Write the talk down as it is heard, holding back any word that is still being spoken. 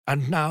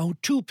And now,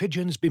 two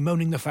pigeons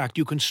bemoaning the fact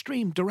you can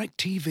stream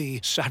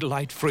DirecTV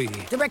satellite-free.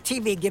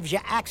 DirecTV gives you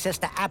access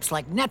to apps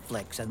like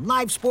Netflix and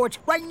live sports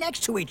right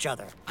next to each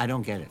other. I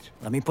don't get it.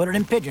 Let me put it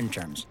in pigeon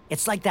terms.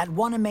 It's like that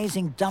one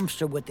amazing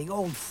dumpster with the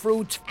old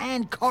fruits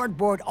and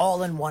cardboard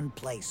all in one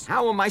place.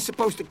 How am I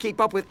supposed to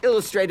keep up with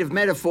illustrative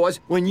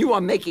metaphors when you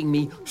are making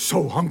me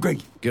so hungry?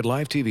 Get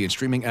live TV and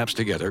streaming apps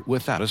together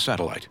without a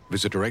satellite.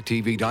 Visit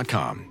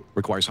DirecTV.com.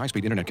 Requires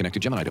high-speed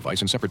internet-connected Gemini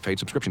device and separate paid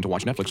subscription to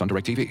watch Netflix on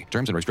DirecTV.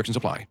 Terms and restrictions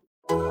apply.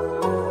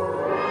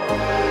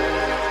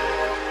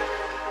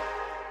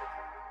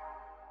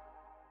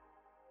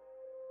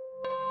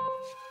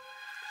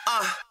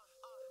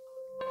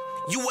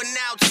 You are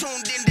now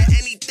tuned into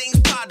Anything's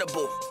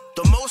Potable.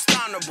 The most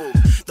honorable,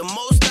 the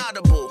most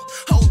audible.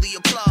 Hold the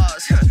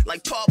applause,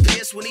 like Paul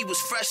Pierce when he was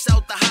fresh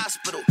out the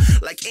hospital.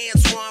 Like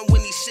Antoine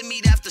when he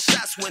shimmied after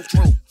shots went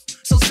through.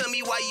 So tell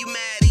me why you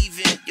mad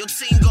even. Your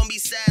team gon' be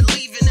sad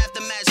leaving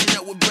after matching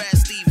up with Brad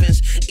Stevens.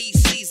 Each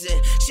season,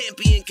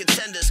 champion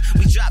contenders.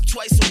 We drop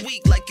twice a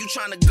week like you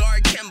tryna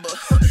guard Kemba.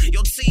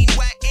 Your team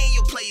whack and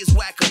your players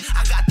whacker.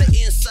 I got the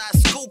inside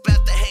scoop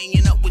after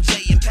hanging up with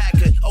Jay and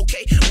Packer.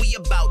 Okay, we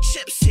about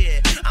chips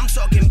here. I'm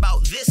talking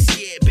about this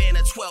year.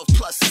 Banner 12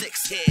 plus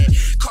 6 here.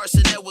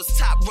 Carson Edwards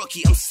top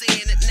rookie. I'm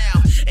seeing it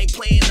now. Ain't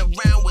playing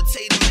around with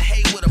Tatum and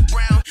Hayward or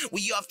Brown.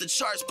 We off the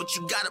charts, but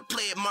you gotta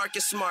play it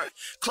Marcus Smart.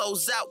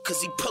 Close out,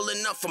 cause he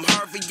pulling up from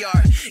Harvard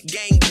Yard.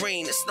 Gang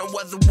green, it's no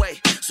other way.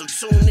 So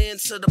tune in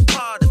to the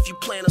pod if you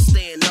plan on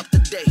staying up to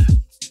date.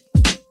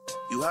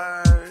 You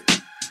heard?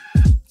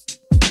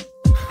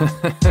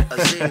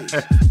 Aziz.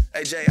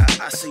 Hey, Jay,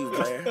 I see you,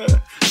 player.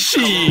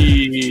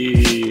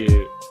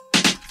 Shit.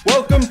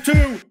 Welcome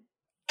to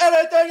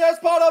Anything is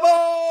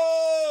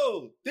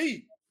Potable,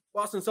 the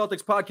Boston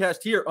Celtics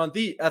podcast here on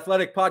the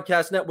Athletic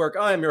Podcast Network.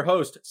 I am your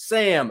host,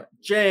 Sam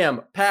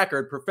Jam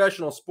Packard,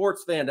 professional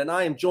sports fan, and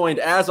I am joined,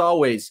 as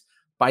always,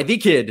 by the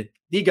kid,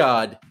 the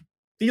god,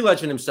 the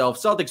legend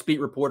himself, Celtics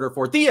beat reporter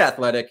for The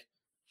Athletic,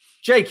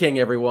 Jay King,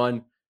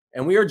 everyone.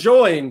 And we are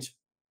joined,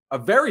 a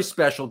very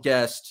special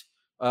guest,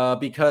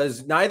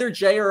 because neither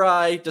Jay or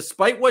I,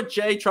 despite what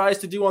Jay tries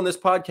to do on this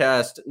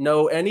podcast,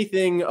 know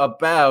anything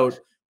about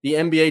the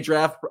NBA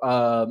draft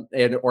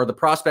or the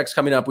prospects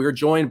coming up. We are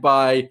joined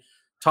by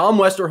Tom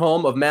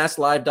Westerholm of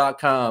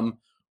MassLive.com,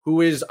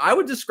 who is, I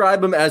would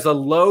describe him as a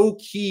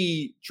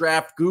low-key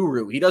draft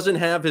guru. He doesn't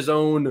have his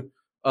own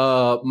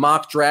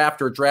mock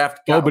draft or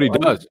draft guide. No, but he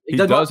does. He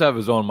does have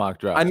his own mock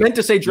draft. I meant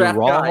to say draft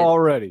You're wrong guide.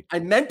 already. I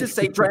meant to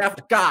say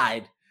draft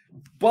guide.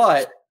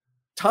 But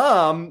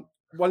Tom,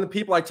 one of the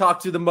people I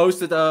talked to the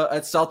most at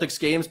Celtics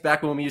games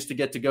back when we used to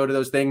get to go to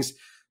those things,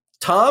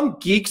 Tom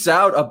geeks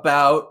out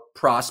about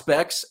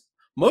prospects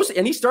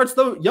and he starts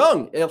though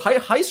young at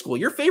high school.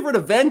 Your favorite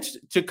event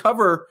to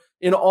cover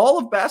in all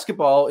of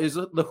basketball is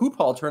the Hoop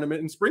Hall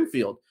tournament in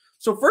Springfield.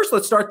 So first,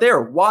 let's start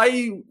there.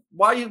 Why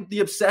the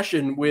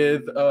obsession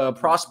with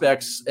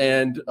prospects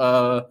and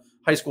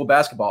high school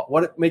basketball?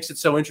 What makes it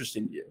so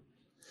interesting to you?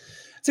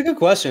 It's a good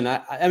question.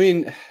 I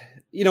mean,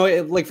 you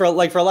know, for a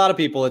lot of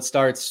people, it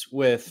starts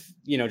with,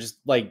 you know, just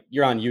like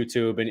you're on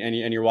YouTube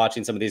and you're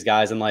watching some of these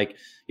guys and like,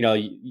 you know,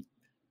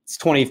 it's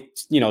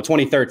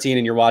 2013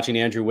 and you're watching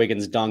Andrew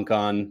Wiggins dunk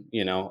on,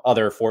 you know,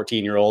 other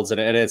 14-year-olds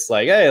and it's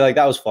like, hey, like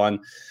that was fun.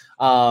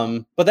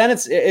 But then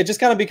it just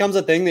kind of becomes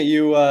a thing that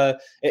you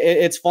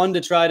it's fun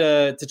to try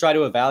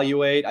to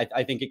evaluate.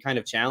 I think it kind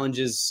of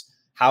challenges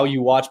how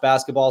you watch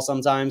basketball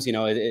sometimes. You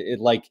know,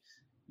 it like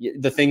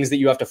the things that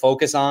you have to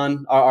focus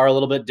on are a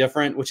little bit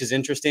different, which is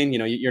interesting. You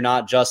know, you're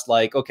not just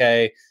like,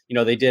 okay, you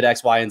know, they did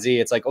X, Y, and Z.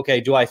 It's like,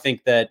 okay, do I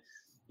think that,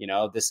 you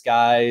know, this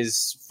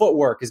guy's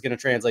footwork is going to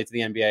translate to the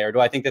NBA, or do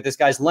I think that this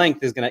guy's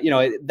length is going to, you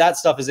know, that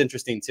stuff is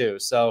interesting too.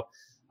 So,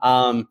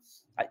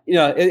 you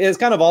know, it's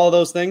kind of all of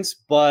those things,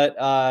 but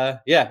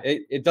yeah,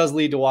 it does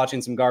lead to watching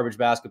some garbage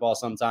basketball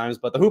sometimes,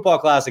 but the Hoop Hall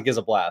Classic is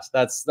a blast.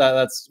 That's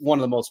one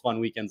of the most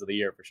fun weekends of the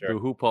year for sure. The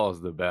Hoop Hall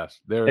is the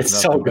best.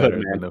 It's so good,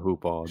 man. Than the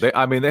Hoop Hall. They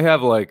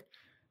have like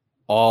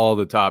all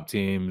the top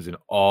teams and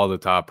all the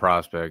top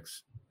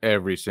prospects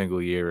every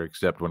single year,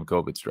 except when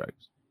COVID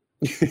strikes.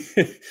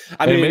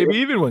 I mean, maybe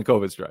even when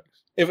COVID strikes.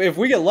 If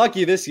we get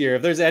lucky this year,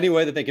 if there's any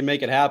way that they can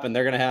make it happen,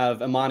 they're going to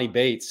have Imani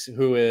Bates,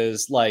 who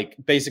is like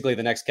basically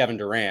the next Kevin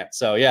Durant.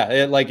 So yeah,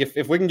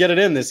 if we can get it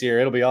in this year,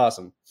 it'll be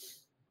awesome.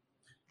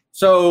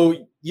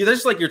 So this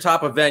is like your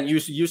top event. You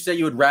say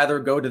you would rather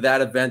go to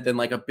that event than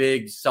like a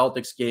big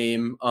Celtics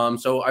game.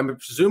 So I'm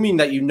presuming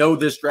that you know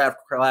this draft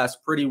class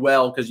pretty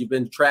well because you've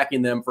been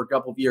tracking them for a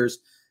couple of years.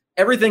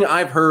 Everything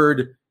I've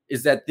heard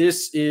is that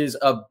this is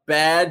a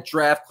bad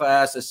draft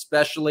class,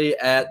 especially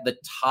at the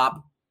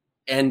top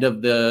end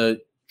of the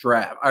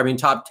draft. I mean,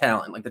 top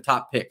talent, like the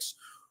top picks.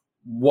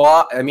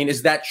 What? I mean,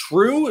 is that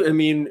true? I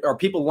mean, are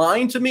people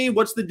lying to me?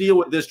 What's the deal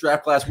with this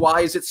draft class? Why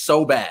is it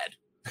so bad?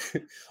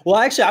 Well,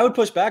 actually, I would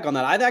push back on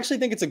that. I actually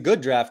think it's a good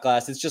draft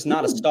class. It's just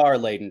not a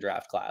star-laden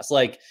draft class.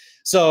 Like,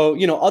 so,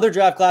 you know, other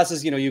draft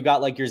classes, you know, you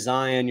got like your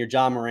Zion, your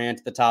Ja Morant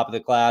at the top of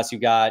the class. You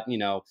got, you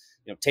know,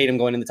 Tatum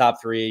going in the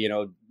top 3, you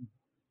know,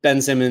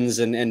 Ben Simmons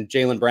and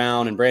Jaylen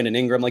Brown and Brandon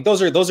Ingram. Like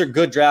those are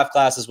good draft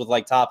classes with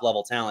like top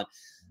level talent.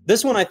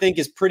 This one I think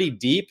is pretty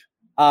deep.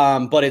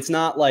 But it's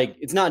not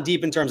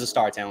deep in terms of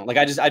star talent. Like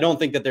I don't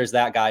think that there's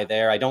that guy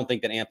there. I don't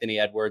think that Anthony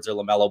Edwards or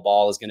LaMelo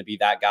Ball is going to be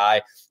that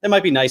guy. They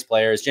might be nice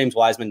players. James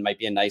Wiseman might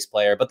be a nice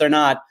player, but they're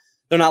not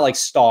like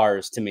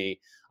stars to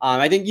me.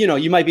 I think,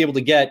 you might be able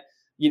to get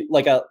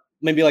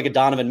maybe like a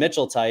Donovan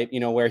Mitchell type,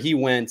 where he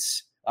went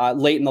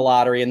late in the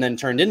lottery and then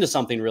turned into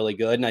something really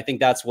good. And I think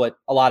that's what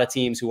a lot of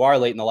teams who are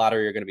late in the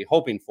lottery are going to be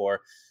hoping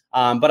for.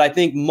 But I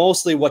think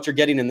mostly what you're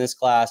getting in this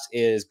class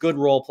is good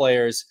role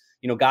players,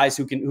 guys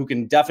who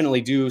can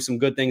definitely do some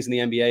good things in the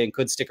NBA and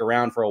could stick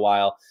around for a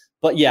while.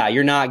 But yeah,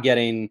 you're not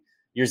getting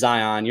your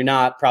Zion. You're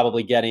not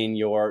probably getting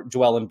your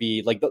Joel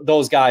Embiid. Like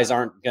those guys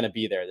aren't going to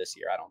be there this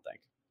year, I don't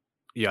think.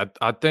 Yeah,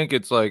 I think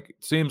it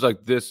seems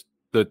like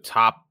the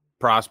top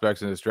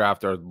prospects in this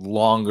draft are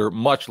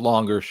much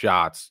longer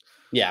shots.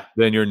 Yeah.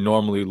 Than you're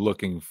normally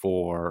looking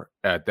for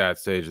at that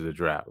stage of the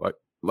draft.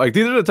 Like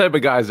these are the type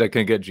of guys that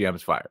can get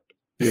GMs fired.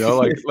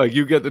 Like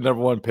you get the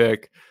number 1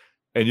 pick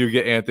and you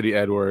get Anthony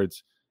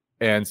Edwards.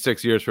 And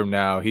 6 years from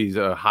now, he's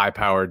a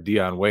high-powered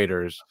Dion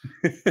Waiters,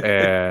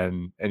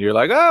 and you're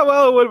like, oh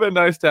well, it would have been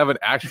nice to have an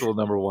actual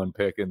number 1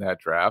 pick in that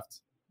draft,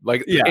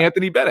 like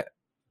Anthony Bennett.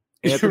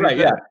 Right?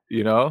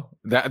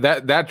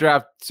 Bennett, that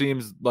draft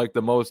seems like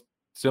the most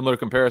similar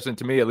comparison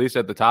to me, at least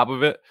at the top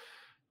of it,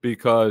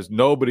 because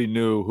nobody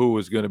knew who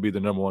was going to be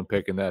the number 1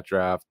 pick in that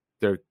draft.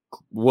 There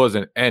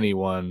wasn't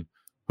anyone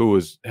who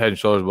was head and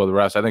shoulders above the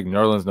rest. I think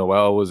Nerlens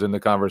Noel was in the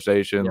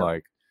conversation,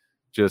 like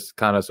just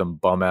kind of some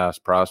bum-ass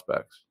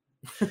prospects.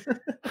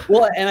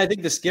 Well, and I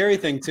think the scary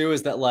thing too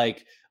is that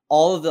like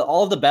all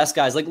of the best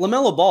guys, like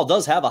LaMelo Ball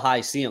does have a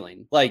high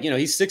ceiling. Like,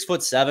 he's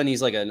 6'7".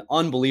 He's like an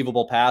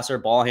unbelievable passer,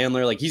 ball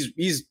handler. Like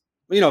he's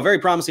a very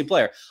promising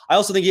player. I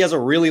also think he has a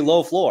really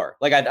low floor.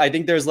 Like I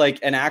think there's like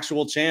an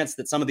actual chance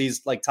that some of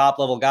these like top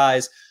level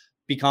guys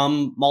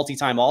become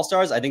multi-time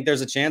all-stars. I think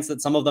there's a chance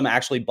that some of them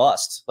actually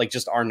bust, like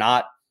just are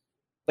not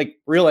like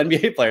real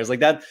NBA players like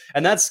that.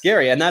 And that's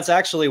scary. And that's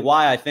actually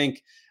why I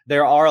think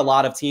there are a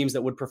lot of teams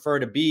that would prefer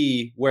to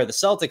be where the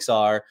Celtics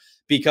are,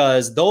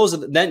 because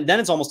then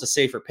it's almost a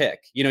safer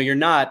pick. You're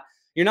not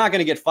going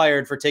to get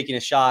fired for taking a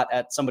shot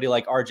at somebody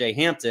like RJ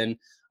Hampton,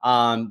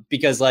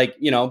 because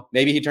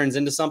maybe he turns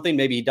into something,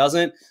 maybe he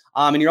doesn't.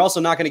 And you're also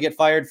not going to get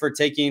fired for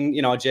taking,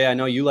 Jay, I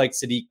know you like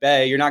Sadiq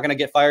Bey. You're not going to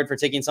get fired for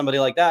taking somebody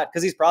like that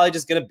because he's probably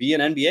just going to be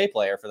an NBA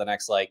player for the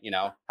next,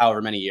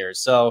 however many years.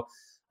 So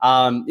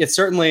it's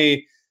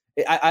certainly,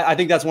 I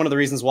think that's one of the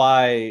reasons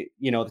why,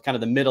 kind of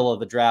the middle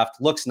of the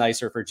draft looks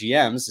nicer for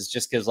GMs is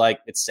just because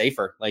it's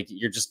safer. Like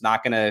you're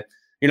not going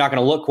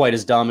to look quite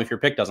as dumb if your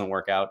pick doesn't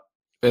work out.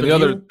 And the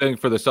other thing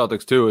for the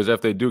Celtics too, is if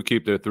they do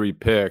keep their 3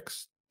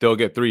 picks, they'll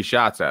get 3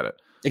 shots at it.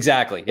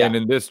 Exactly. Yeah. And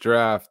in this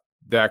draft,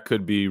 that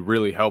could be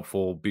really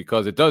helpful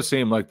because it does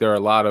seem like there are a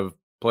lot of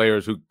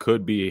players who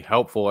could be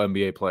helpful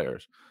NBA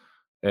players,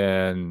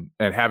 and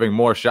having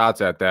more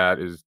shots at that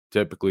is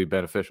typically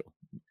beneficial.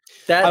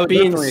 That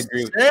being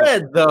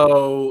said,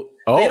 though,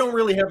 they don't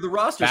really have the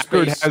roster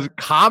space. Has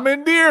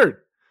commandeered.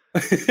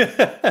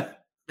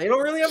 They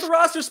don't really have the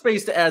roster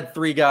space to add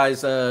 3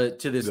 guys to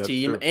this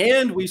team. True.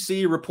 And we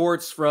see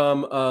reports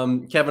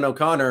from Kevin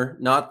O'Connor,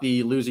 not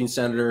the losing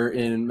senator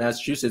in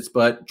Massachusetts,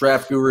 but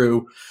draft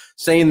guru,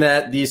 saying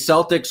that the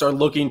Celtics are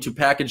looking to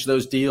package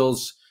those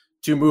deals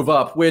to move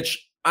up,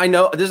 which I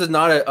know this is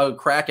not a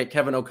crack at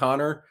Kevin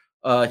O'Connor.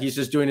 He's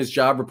just doing his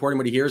job, reporting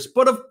what he hears.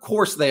 But of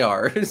course they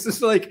are. It's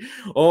just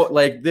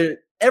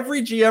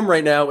every GM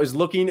right now is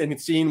looking and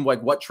seeing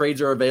what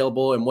trades are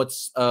available and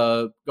what's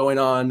going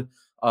on,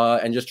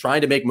 and just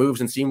trying to make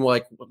moves and seeing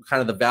what kind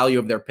of the value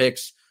of their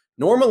picks.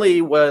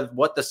 Normally with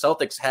what the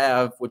Celtics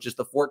have, which is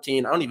the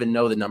 14, I don't even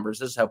know the numbers.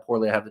 This is how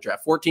poorly I have the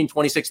draft. 14,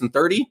 26, and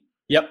 30.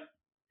 Yep.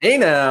 Hey,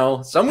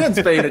 now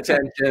someone's paying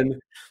attention.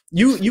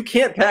 You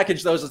can't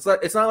package those.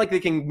 It's not like they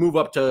can move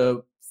up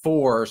to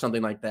 4 or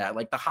something like that.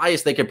 Like the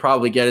highest they could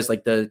probably get is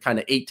like the kind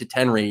of 8 to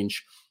 10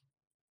 range.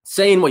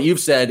 Saying what you've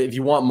said, if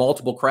you want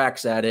multiple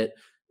cracks at it,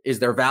 is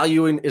there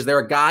value in? Is there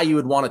a guy you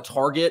would want to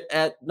target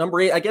at number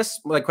 8? I guess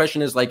my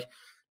question is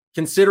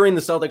considering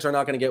the Celtics are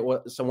not going to get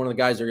one of the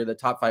guys are the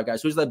top 5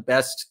 guys, who's the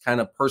best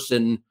kind of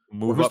person,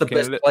 who's the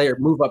best player,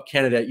 move up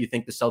candidate you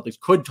think the Celtics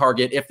could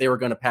target if they were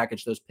going to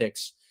package those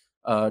picks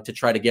to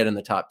try to get in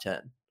the top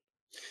 10?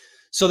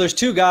 So there's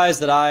 2 guys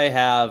that I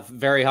have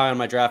very high on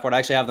my draft board. I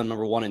actually have them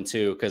number 1 and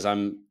 2 because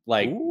I'm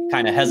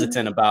kind of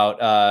hesitant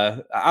about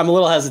I'm a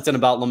little hesitant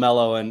about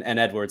LaMelo and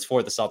Edwards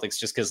for the Celtics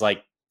just because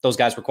those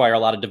guys require a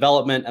lot of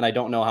development and I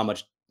don't know how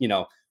much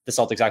the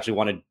Celtics actually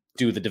want to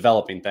do the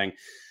developing thing.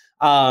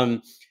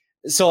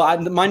 So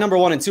my number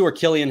 1 and 2 are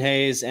Killian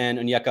Hayes and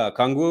Onyeka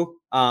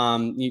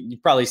Okongwu.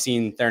 You've probably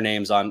seen their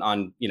names on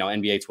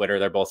NBA Twitter.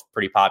 They're both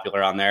pretty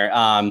popular on there.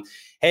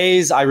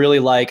 Hayes, I really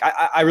like.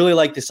 I really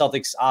like the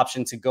Celtics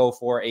option to go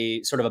for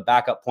a sort of a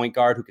backup point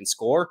guard who can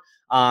score.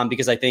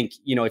 because I think,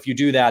 if you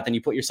do that, then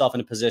you put yourself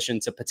in a position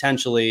to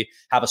potentially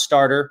have a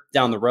starter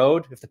down the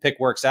road if the pick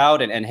works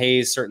out. And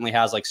Hayes certainly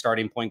has like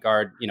starting point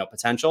guard,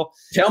 potential.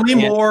 Tell me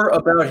more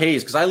about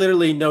Hayes, because I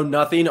literally know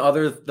nothing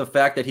other than the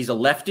fact that he's a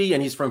lefty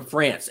and he's from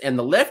France. And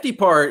the lefty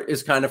part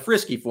is kind of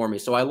frisky for me,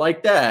 so I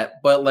like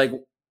that. But like,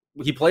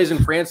 he plays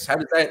in France. How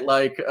does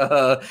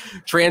that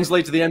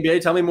translate to the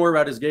NBA? Tell me more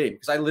about his game,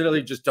 because I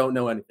literally just don't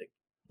know anything.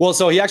 Well,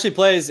 so he actually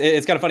plays.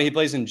 It's kind of funny. He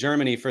plays in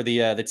Germany for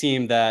the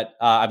team that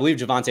I believe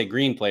Javonte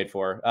Green played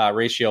for,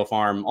 Ratio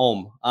Farm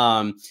Ulm.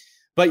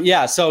 But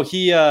yeah, so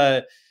he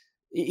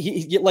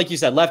like you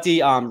said,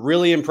 lefty,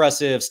 really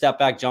impressive step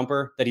back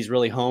jumper that he's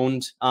really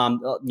honed.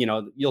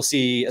 You'll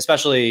see,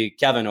 especially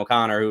Kevin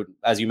O'Connor, who,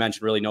 as you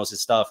mentioned, really knows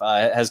his stuff,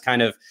 has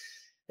kind of.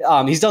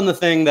 He's done the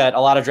thing that a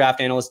lot of draft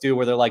analysts do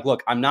where they're like,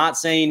 look, I'm not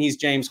saying he's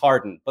James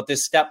Harden, but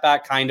this step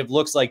back kind of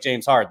looks like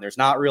James Harden. There's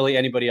not really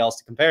anybody else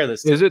to compare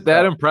this to. Is it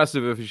that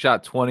impressive if he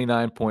shot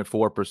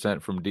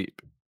 29.4% from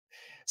deep?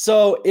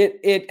 So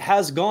it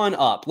has gone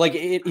up. Like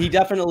he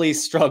definitely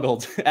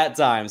struggled at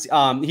times.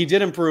 He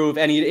did improve,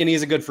 and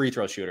he's a good free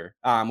throw shooter.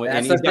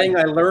 That's the thing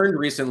I learned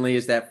recently,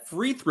 is that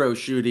free throw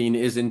shooting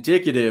is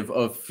indicative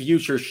of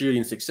future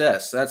shooting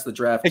success. That's the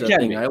draft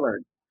thing I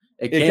learned.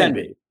 It can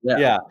be.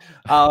 Yeah.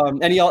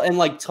 And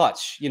like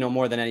touch,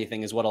 more than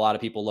anything is what a lot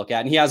of people look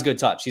at. And he has good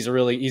touch. He's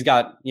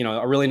got,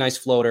 a really nice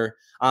floater.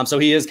 So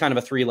he is kind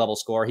of a 3-level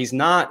scorer. He's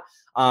not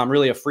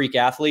really a freak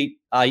athlete.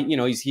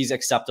 He's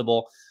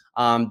acceptable.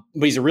 But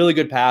he's a really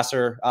good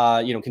passer,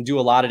 can do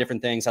a lot of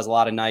different things, has a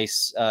lot of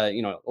nice, a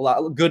lot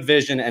of good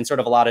vision and sort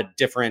of a lot of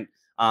different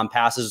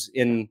passes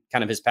in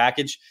kind of his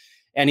package.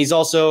 And he's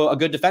also a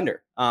good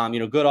defender,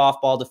 good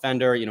off ball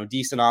defender,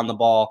 decent on the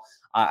ball.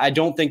 I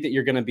don't think that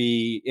you're going to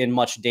be in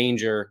much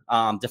danger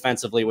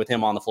defensively with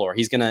him on the floor.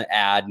 He's going to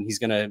add and he's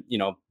going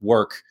to,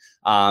 work.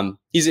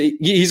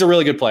 He's a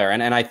really good player.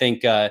 And I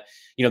think,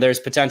 there's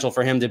potential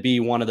for him to be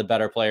one of the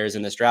better players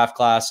in this draft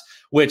class,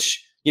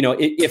 which,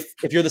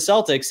 if you're the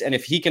Celtics and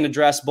if he can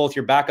address both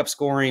your backup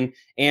scoring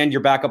and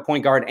your backup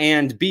point guard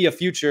and be a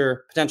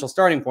future potential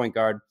starting point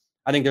guard,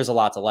 I think there's a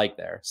lot to like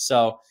there.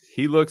 So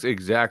he looks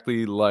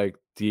exactly like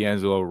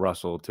D'Angelo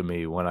Russell to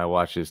me when I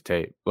watch his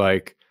tape.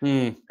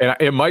 And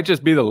it might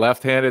just be the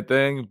left-handed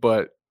thing,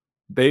 but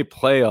they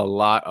play a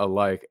lot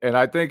alike. And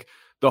I think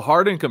the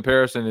Harden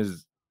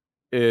comparison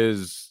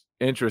is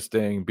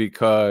interesting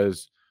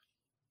because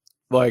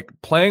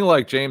playing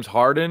like James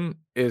Harden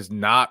is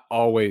not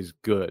always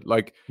good.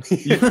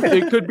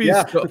 It could be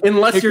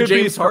unless you're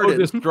James Harden,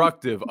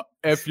 destructive.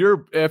 If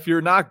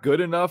you're not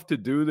good enough to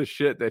do the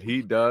shit that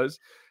he does,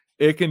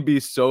 it can be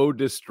so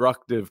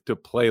destructive to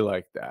play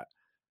like that.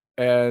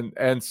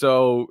 And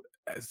so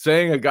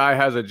saying a guy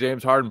has a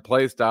James Harden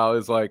play style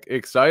is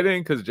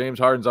exciting because James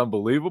Harden's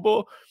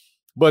unbelievable.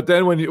 But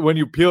then when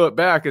you peel it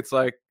back, it's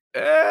I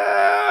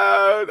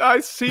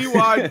see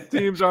why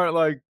teams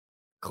aren't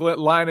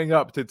lining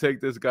up to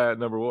take this guy at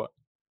number 1.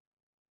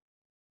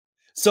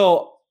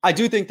 So I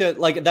do think that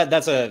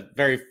that's a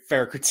very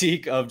fair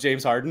critique of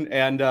James Harden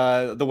and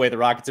the way the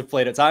Rockets have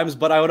played at times.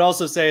 But I would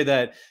also say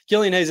that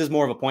Killian Hayes is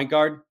more of a point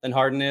guard than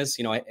Harden is.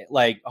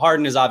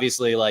 Harden is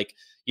obviously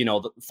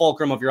the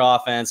fulcrum of your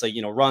offense,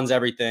 runs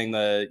everything,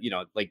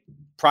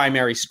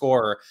 primary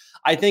scorer.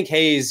 I think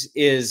Hayes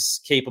is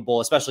capable,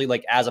 especially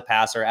as a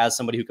passer, as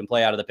somebody who can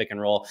play out of the pick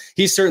and roll.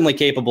 He's certainly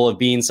capable of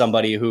being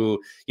somebody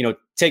who,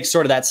 takes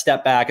sort of that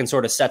step back and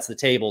sort of sets the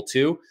table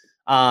too.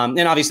 And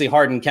obviously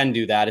Harden can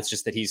do that. It's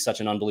just that he's such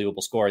an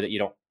unbelievable scorer that you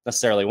don't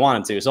necessarily want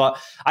him to. So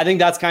I think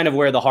that's kind of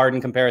where the Harden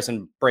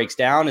comparison breaks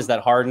down, is that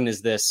Harden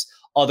is this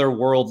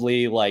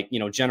otherworldly,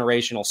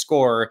 generational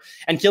scorer.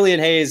 And Killian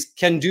Hayes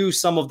can do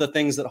some of the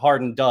things that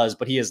Harden does,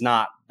 but he is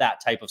not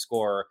that type of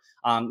scorer.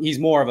 He's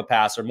more of a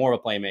passer, more of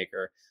a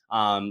playmaker.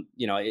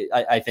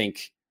 I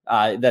think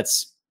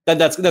that's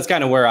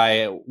kind of where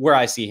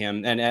I see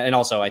him. And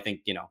also I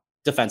think,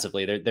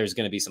 defensively there's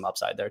going to be some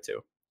upside there too.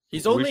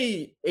 He's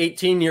only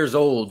 18 years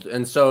old.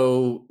 And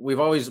so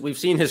we've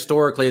seen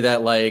historically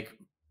that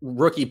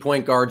rookie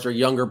point guards or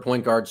younger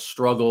point guards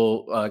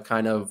struggle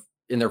kind of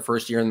in their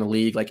first year in the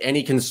league.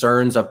 Any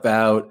concerns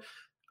about,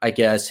 I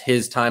guess,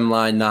 his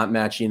timeline not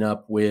matching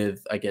up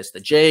with, I guess, the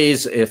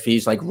Jays, if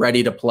he's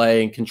ready to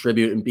play and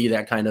contribute and be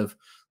that kind of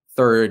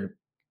third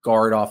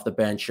guard off the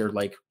bench or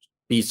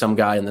be some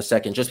guy in the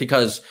second, just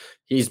because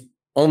he's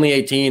only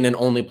 18 and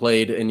only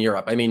played in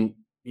Europe. I mean,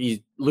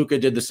 Luka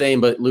did the same,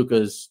 but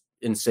Luka's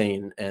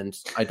insane. And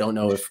I don't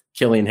know if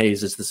Killian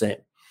Hayes is the same.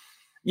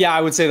 Yeah,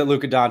 I would say that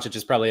Luka Doncic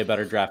is probably a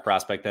better draft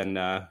prospect than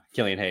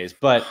Killian Hayes,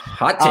 but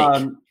hot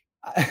take.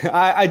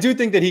 I do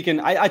think that he can.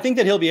 I think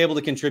that he'll be able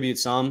to contribute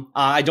some.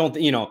 I don't,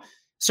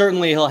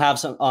 certainly he'll have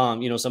some,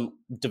 some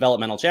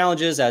developmental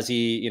challenges as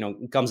he,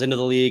 comes into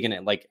the league,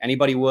 and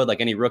anybody would,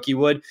 any rookie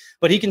would.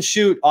 But he can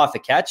shoot off the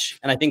catch,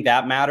 and I think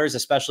that matters,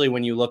 especially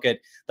when you look at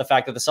the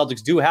fact that the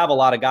Celtics do have a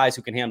lot of guys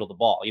who can handle the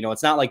ball.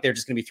 It's not like they're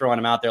just going to be throwing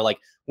him out there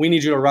we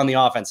need you to run the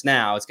offense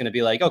now. It's going to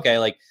be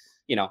okay,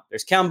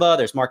 there's Kemba,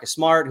 there's Marcus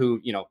Smart,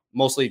 who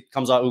mostly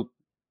comes out, who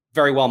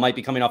very well might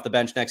be coming off the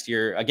bench next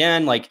year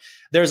again. Like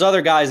there's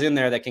other guys in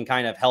there that can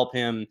kind of help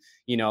him,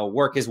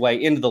 work his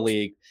way into the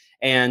league.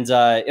 And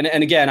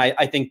again,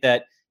 I think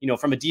that,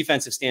 from a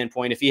defensive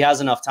standpoint, if he has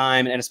enough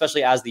time, and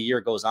especially as the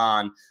year goes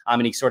on,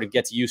 and he sort of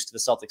gets used to the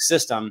Celtics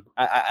system,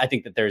 I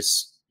think that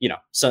there's,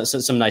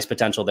 some nice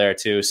potential there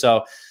too.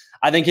 So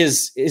I think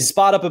his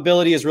spot up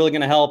ability is really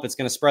going to help. It's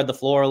going to spread the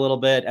floor a little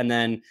bit. And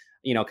then,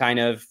 kind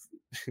of,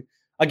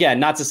 again,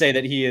 not to say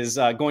that he is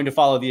going to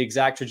follow the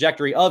exact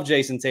trajectory of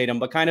Jason Tatum,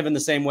 but kind of in the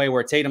same way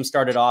where Tatum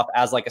started off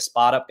as like a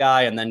spot up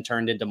guy and then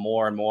turned into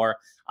more and more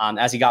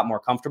as he got more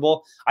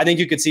comfortable. I think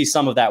you could see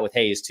some of that with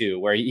Hayes too,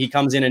 where he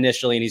comes in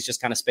initially and he's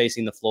just kind of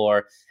spacing the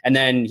floor. And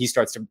then he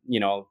starts to,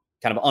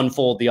 kind of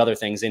unfold the other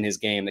things in his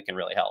game that can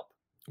really help.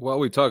 While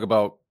we talk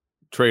about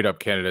trade up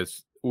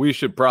candidates, we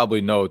should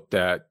probably note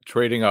that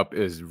trading up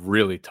is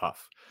really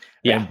tough.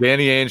 Yeah. And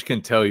Danny Ainge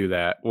can tell you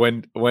that.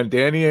 When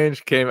Danny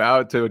Ainge came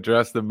out to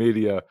address the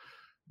media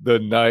the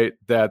night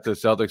that the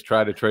Celtics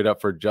tried to trade up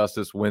for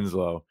Justice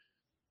Winslow,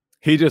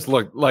 he just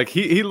looked like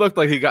he looked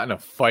like he got in a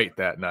fight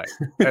that night.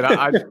 And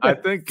I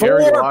think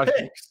Gary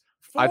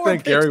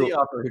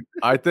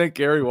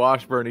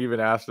Washburn even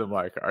asked him,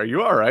 like, "Are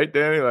you all right,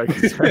 Danny? Like,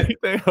 is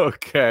anything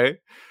okay?"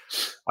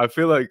 I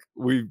feel like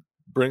we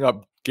bring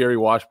up Gary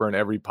Washburn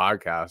every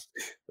podcast.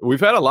 We've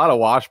had a lot of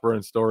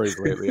Washburn stories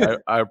lately.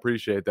 I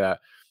appreciate that.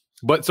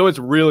 But so it's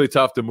really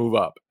tough to move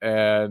up.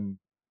 And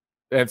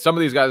some of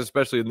these guys,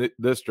 especially in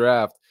this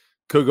draft,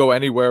 could go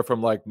anywhere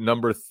from like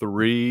number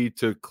 3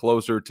 to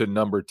closer to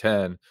number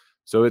 10.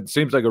 So it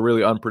seems like a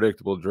really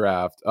unpredictable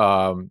draft.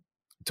 Tom,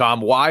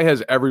 why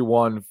has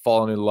everyone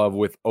fallen in love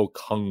with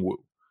Okongwu?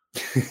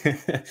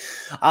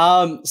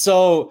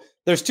 So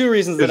there's two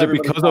reasons. Is it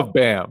because of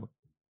Bam?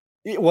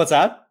 What's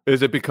that?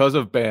 Is it because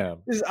of Bam?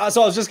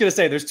 So I was just going to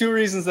say, there's two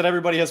reasons that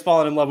everybody has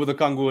fallen in love with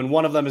Okongwu, and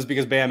one of them is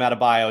because Bam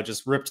Adebayo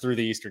just ripped through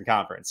the Eastern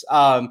Conference.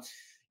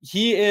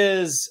 He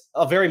is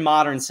a very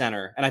modern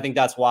center, and I think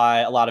that's why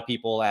a lot of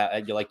people,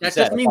 like you that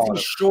said, just means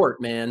he's short,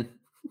 man.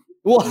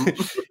 Well,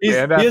 he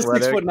is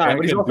 6'9",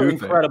 but he's also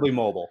incredibly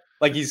mobile.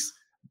 Like he's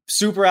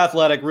super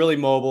athletic, really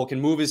mobile,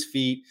 can move his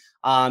feet,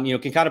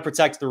 can kind of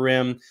protect the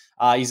rim.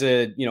 He's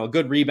a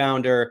good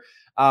rebounder.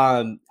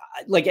 And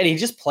he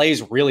just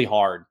plays really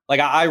hard. Like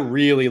I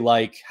really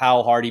like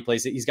how hard he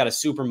plays it. He's got a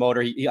super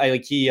motor.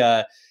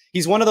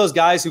 He's one of those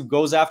guys who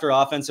goes after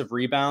offensive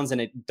rebounds and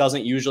it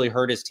doesn't usually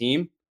hurt his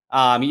team.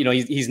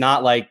 He's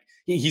not like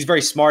he's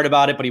very smart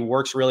about it, but he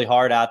works really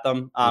hard at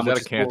them. Is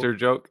that a Cantor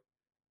joke?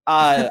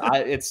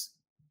 It's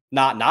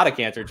not a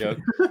Cantor joke.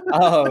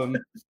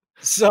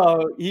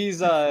 So he's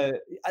so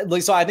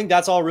I think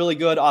that's all really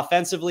good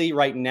offensively.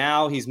 Right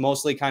now, he's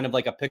mostly kind of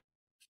like a pick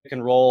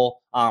and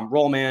roll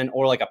man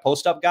or like a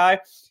post up guy.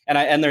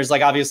 And there's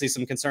like obviously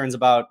some concerns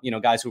about,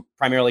 guys who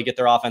primarily get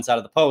their offense out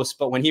of the post.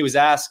 But when he was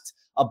asked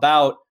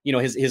about,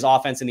 his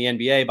offense in the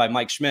NBA by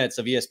Mike Schmitz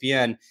of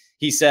ESPN,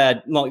 he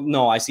said,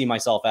 no, I see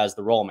myself as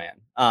the roll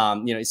man.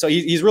 So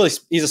he's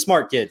a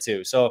smart kid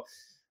too. So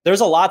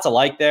there's a lot to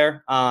like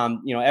there.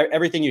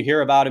 Everything you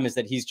hear about him is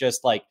that he's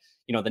just like,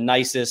 the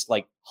nicest,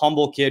 like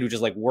humble kid who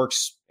just like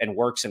works and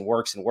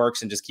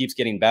just keeps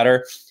getting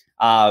better.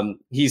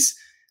 He's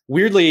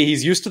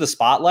used to the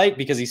spotlight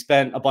because he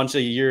spent a bunch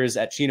of years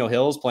at Chino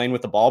Hills playing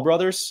with the Ball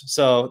brothers.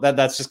 So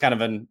that's just kind of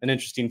an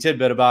interesting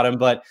tidbit about him.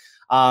 But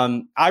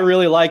I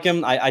really like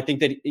him. I think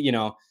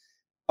that,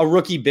 a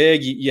rookie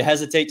big, you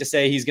hesitate to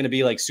say he's going to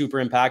be like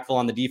super impactful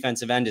on the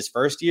defensive end his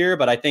first year.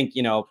 But I think,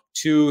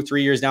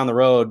 2-3 years down the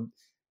road,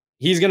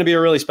 he's going to be a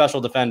really special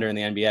defender in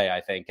the NBA,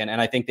 I think. And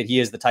I think that he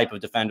is the type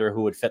of defender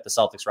who would fit the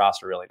Celtics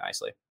roster really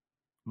nicely.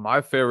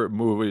 My favorite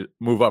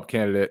move up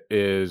candidate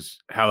is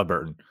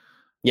Halliburton.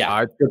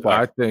 Yeah,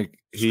 I think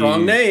he's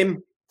strong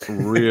name.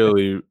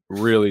 really,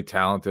 really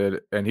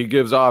talented. And he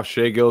gives off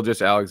Shai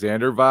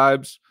Gilgeous-Alexander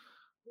vibes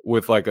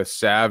with like a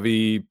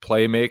savvy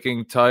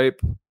playmaking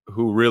type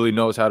who really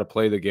knows how to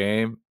play the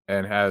game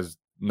and has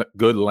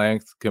good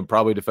length, can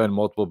probably defend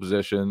multiple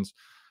positions.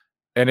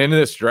 And in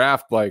this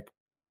draft, like,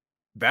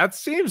 that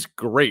seems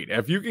great.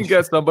 If you can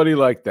get somebody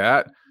like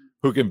that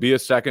who can be a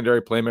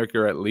secondary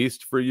playmaker at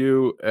least for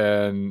you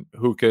and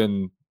who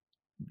can,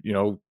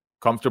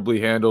 comfortably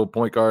handle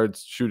point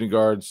guards, shooting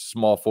guards,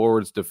 small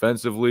forwards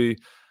defensively,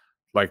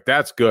 like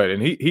that's good.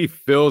 And he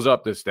fills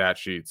up the stat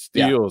sheet,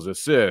 steals,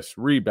 assists,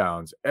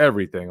 rebounds,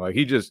 everything. Like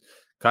he just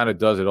kind of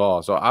does it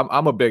all. So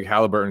I'm a big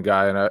Halliburton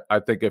guy, and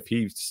I think if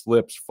he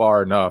slips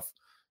far enough,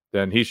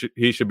 then he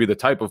should be the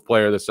type of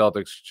player the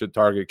Celtics should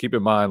target. Keep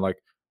in mind,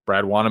 like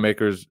Brad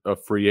Wanamaker's a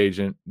free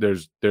agent.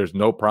 There's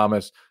no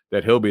promise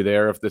that he'll be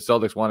there. If the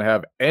Celtics want to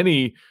have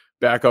any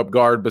backup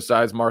guard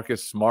besides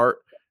Marcus Smart,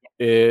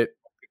 it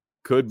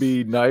could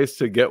be nice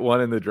to get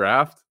one in the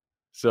draft.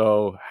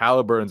 So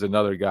Halliburton's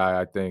another guy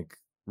I think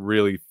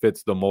really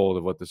fits the mold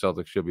of what the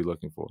Celtics should be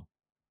looking for.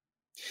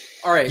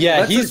 All right. Yeah,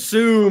 let's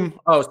assume.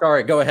 Oh,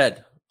 sorry. Go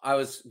ahead.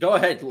 Go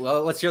ahead.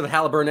 Let's hear the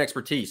Halliburton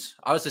expertise.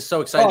 I was just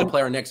so excited to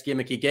play our next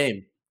gimmicky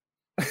game.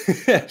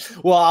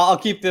 Well, I'll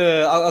keep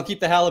the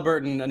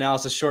Halliburton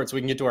analysis short so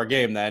we can get to our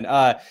game then.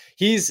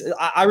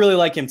 I really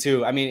like him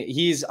too. I mean,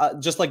 he's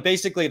just like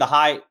basically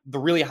the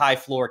really high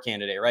floor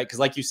candidate, right? Because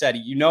like you said,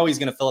 he's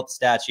going to fill up the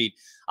stat sheet.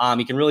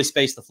 He can really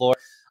space the floor.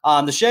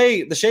 The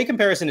Shea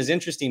comparison is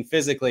interesting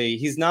physically.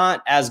 He's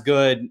not as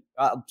good.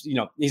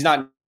 He's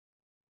not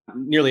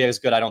nearly as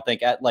good, I don't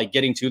think, at like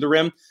getting to the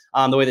rim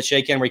the way that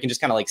Shea can, where he can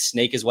just kind of like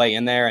snake his way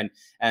in there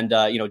and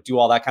do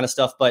all that kind of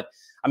stuff. But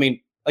I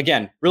mean,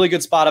 again, really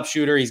good spot up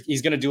shooter.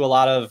 He's going to do a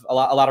lot of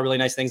really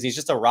nice things. He's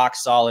just a rock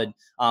solid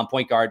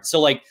point guard. So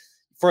like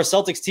for a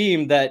Celtics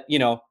team that,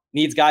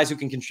 needs guys who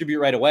can contribute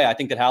right away, I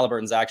think that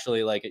Halliburton's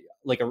actually like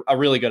a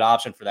really good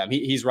option for them.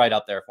 He's right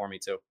up there for me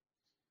too.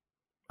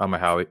 I'm a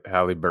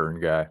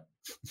Halliburton guy.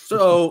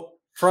 So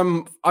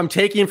I'm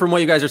taking from what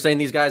you guys are saying,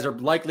 these guys are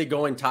likely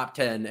going top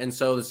 10. And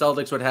so the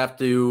Celtics would have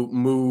to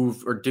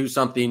move or do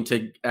something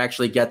to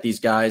actually get these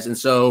guys. And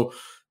so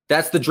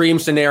that's the dream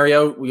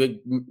scenario. We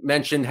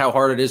mentioned how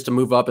hard it is to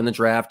move up in the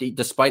draft,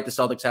 despite the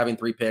Celtics having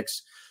 3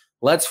 picks.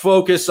 Let's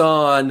focus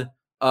on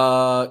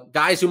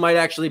guys who might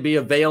actually be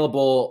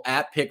available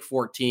at pick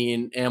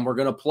 14. And we're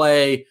going to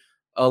play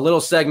a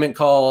little segment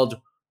called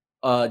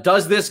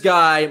Does This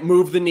Guy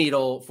Move the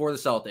Needle for the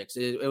Celtics?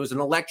 It was an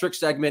electric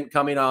segment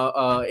coming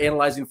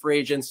analyzing free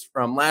agents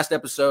from last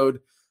episode.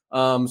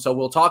 So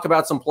we'll talk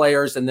about some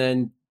players, and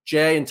then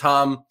Jay and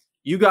Tom,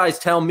 you guys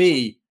tell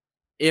me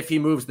if he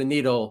moves the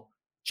needle.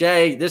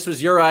 Jay, this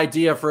was your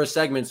idea for a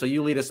segment, so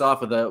you lead us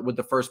off with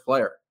the first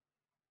player.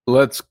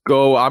 Let's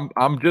go.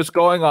 I'm just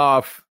going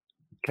off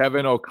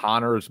Kevin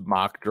O'Connor's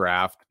mock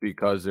draft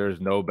because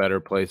there's no better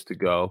place to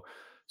go.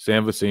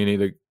 Sam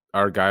Vecini,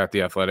 our guy at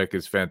The Athletic,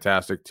 is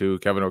fantastic too.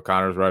 Kevin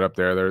O'Connor's right up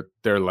there.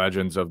 They're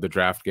legends of the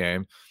draft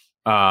game.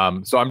 So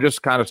I'm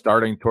just kind of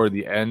starting toward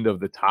the end of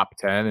the top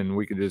 10, and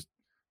we can just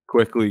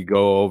quickly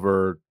go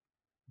over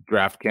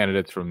draft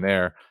candidates from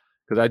there.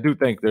 Because I do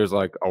think there's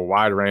like a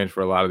wide range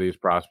for a lot of these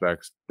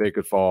prospects. They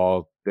could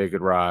fall, they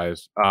could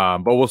rise.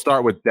 But we'll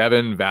start with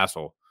Devin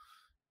Vassell.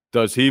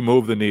 Does he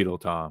move the needle,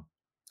 Tom?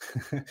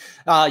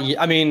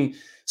 I mean,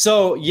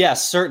 so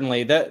yes,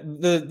 certainly.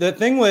 The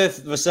thing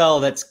with Vassell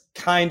that's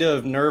kind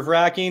of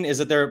nerve-wracking is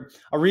that there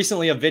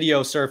recently a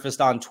video surfaced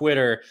on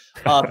Twitter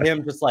of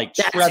him just like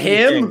that's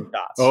him.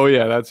 Shots. Oh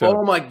yeah, that's him.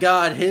 Oh my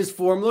God, his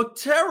form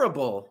looked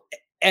terrible.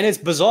 And it's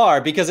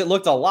bizarre because it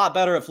looked a lot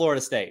better at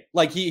Florida State.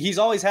 Like he's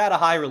always had a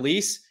high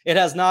release. It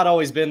has not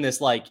always been this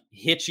like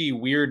hitchy,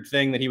 weird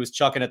thing that he was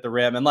chucking at the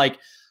rim. And like,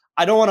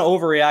 I don't want to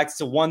overreact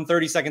to one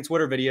 30-second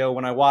Twitter video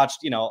when I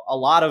watched, a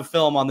lot of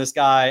film on this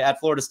guy at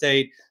Florida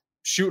State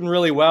shooting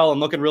really well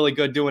and looking really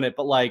good doing it.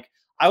 But like,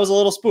 I was a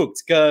little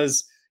spooked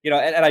because,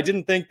 and I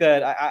didn't think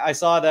that I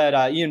saw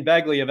that Ian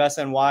Begley of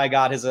SNY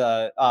got his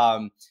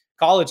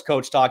college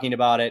coach talking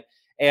about it.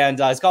 And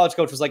his college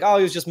coach was like, oh,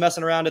 he was just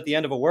messing around at the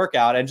end of a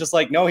workout. And just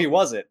like, no, he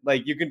wasn't.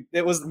 Like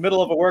it was the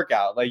middle of a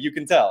workout. Like you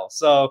can tell.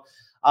 So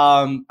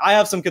I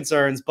have some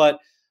concerns, but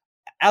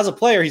as a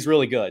player, he's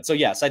really good. So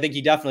yes, I think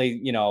he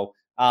definitely,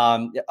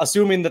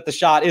 assuming that the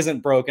shot isn't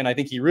broken, I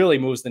think he really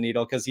moves the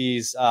needle because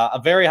he's a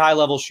very high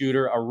level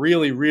shooter, a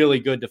really, really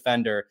good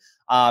defender.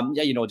 I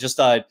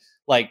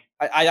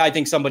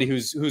think somebody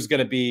who's going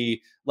to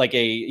be like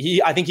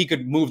I think he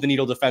could move the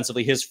needle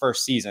defensively his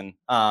first season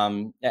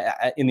in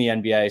the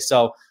NBA.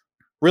 So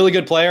really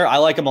good player. I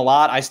like him a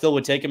lot. I still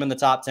would take him in the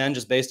top 10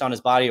 just based on his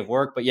body of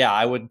work. But yeah,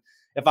 I would,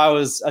 if I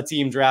was a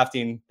team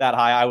drafting that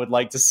high, I would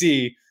like to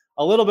see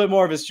a little bit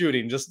more of his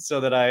shooting just so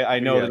that I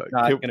know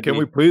that can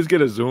we please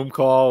get a Zoom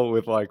call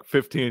with like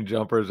 15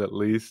 jumpers at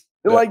least?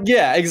 Like,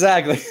 yeah,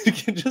 exactly.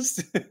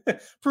 Just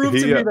prove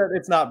to me that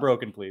it's not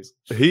broken, please.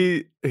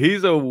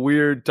 He's a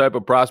weird type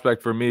of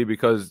prospect for me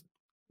because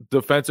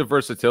defensive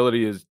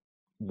versatility is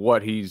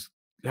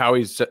how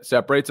he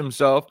separates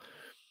himself,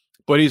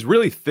 but he's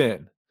really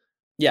thin.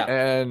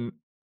 Yeah.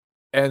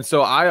 And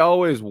so I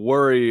always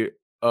worry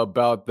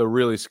about the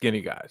really skinny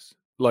guys.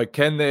 Like,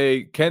 can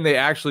they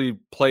actually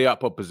play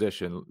up a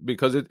position?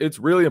 Because it's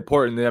really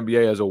important in the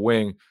NBA as a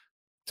wing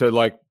to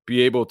like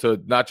be able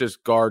to not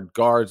just guard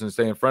guards and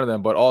stay in front of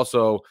them, but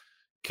also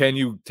can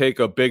you take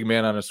a big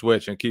man on a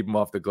switch and keep him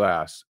off the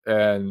glass?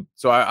 And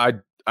so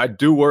I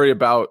do worry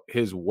about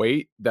his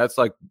weight. That's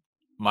like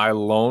my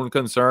lone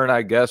concern,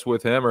 I guess,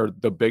 with him, or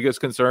the biggest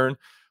concern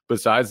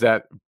besides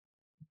that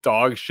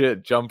dog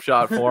shit jump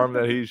shot form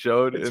that he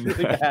showed.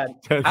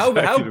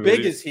 How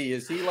big is he?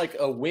 Is he like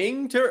a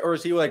wing or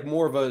is he like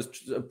more of a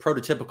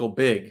prototypical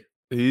big?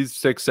 He's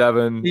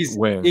 6'7"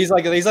 wing. He's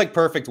like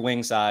perfect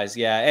wing size.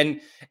 Yeah.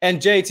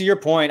 And Jay, to your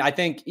point, I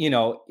think,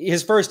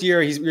 his first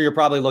year, you're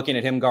probably looking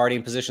at him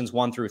guarding positions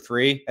 1 through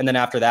 3. And then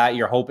after that,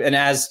 you're hoping, and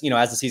as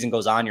the season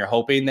goes on, you're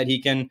hoping that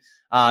he can,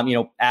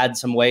 add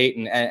some weight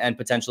and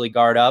potentially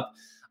guard up.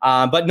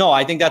 But no,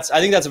 I think that's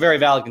a very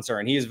valid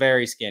concern. He is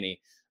very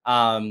skinny.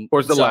 Of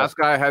course, the last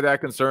guy I had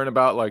that concern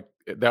about, like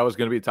that was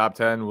going to be top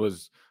 10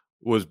 was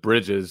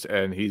Bridges,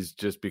 and he's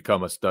just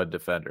become a stud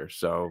defender.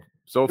 So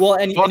well,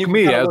 and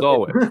me as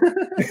always.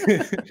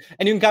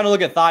 And you can kind of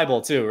look at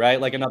Thibault too,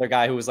 right? Like another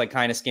guy who was like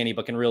kind of skinny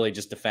but can really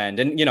just defend,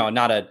 and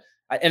not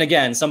And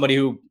again, somebody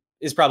who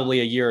is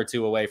probably a year or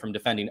two away from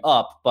defending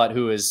up, but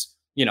who is,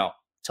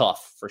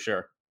 tough for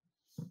sure.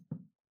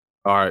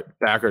 All right,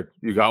 Packard,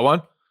 you got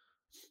one?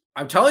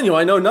 I'm telling you,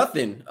 I know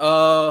nothing.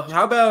 How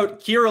about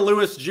Kira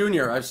Lewis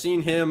Jr.? I've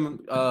seen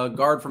him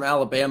guard from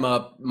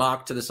Alabama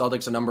mocked to the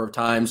Celtics a number of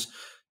times.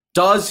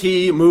 Does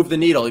he move the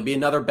needle? He'd be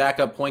another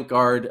backup point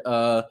guard.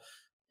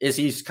 Is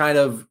he's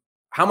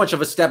how much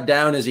of a step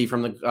down is he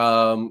from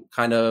the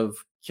kind of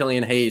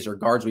Killian Hayes or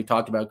guards we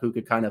talked about who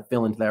could kind of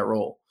fill into that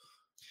role?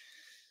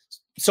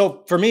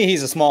 So for me,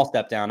 he's a small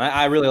step down.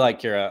 I really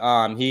like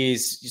Kira.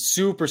 He's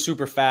super,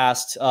 super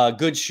fast,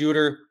 good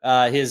shooter.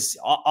 His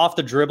off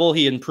the dribble,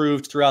 he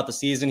improved throughout the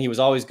season. He was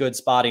always good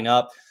spotting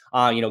up,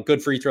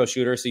 good free throw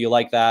shooter. So you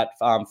like that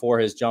for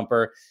his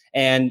jumper.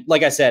 And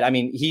like I said, I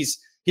mean, he's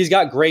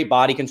got great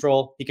body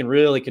control. He can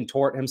really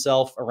contort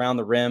himself around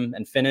the rim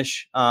and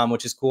finish,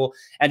 which is cool.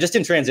 And just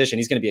in transition,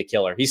 he's going to be a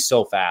killer. He's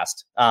so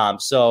fast.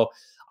 So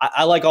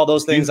I like all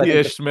those things. He's the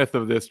Ish Smith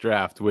of this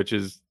draft, which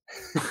is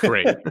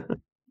great.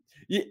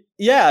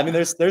 Yeah, I mean,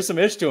 there's some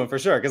ish to him for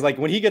sure. Because like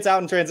when he gets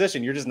out in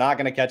transition, you're just not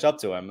going to catch up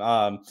to him.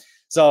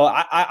 So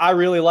I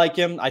really like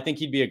him. I think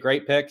he'd be a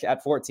great pick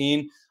at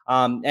 14.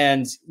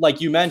 And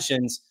like you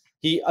mentioned,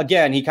 he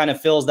kind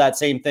of fills that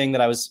same thing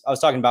that I was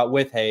talking about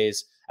with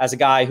Hayes as a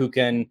guy who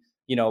can,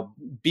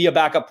 be a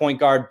backup point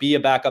guard, be a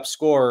backup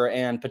scorer,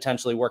 and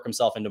potentially work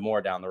himself into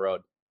more down the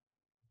road.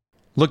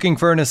 Looking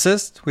for an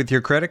assist with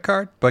your credit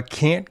card, but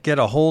can't get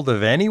a hold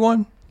of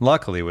anyone?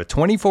 Luckily, with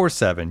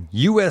 24/7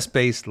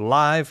 U.S.-based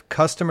live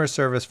customer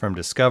service from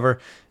Discover,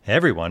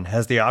 everyone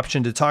has the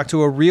option to talk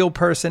to a real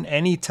person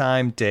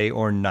anytime, day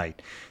or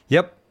night.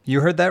 Yep,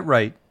 you heard that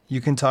right.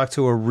 You can talk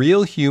to a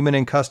real human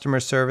in customer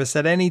service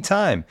at any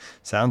time.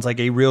 Sounds like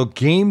a real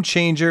game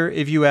changer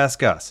if you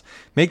ask us.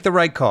 Make the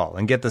right call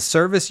and get the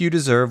service you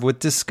deserve with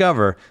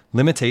Discover.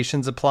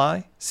 Limitations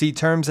apply. See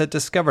terms at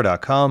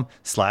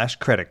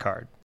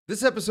discover.com/creditcard.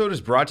 This episode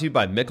is brought to you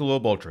by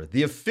Michelob Ultra,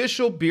 the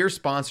official beer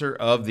sponsor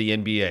of the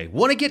NBA.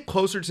 Want to get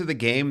closer to the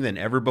game than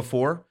ever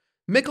before?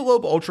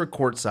 Michelob Ultra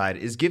Courtside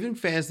is giving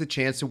fans the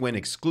chance to win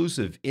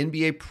exclusive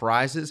NBA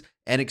prizes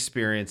and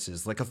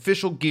experiences like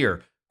official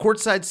gear,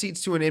 courtside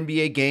seats to an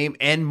NBA game,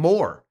 and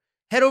more.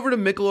 Head over to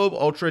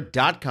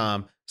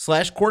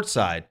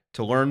MichelobUltra.com/courtside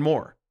to learn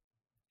more.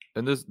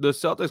 And the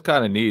Celtics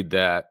kind of need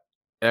that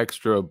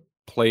extra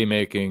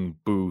playmaking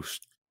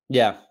boost.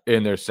 Yeah,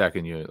 in their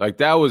second unit. Like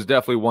that was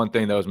definitely one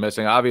thing that was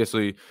missing.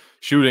 Obviously,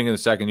 shooting in the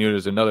second unit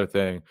is another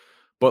thing.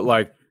 But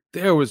like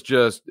there was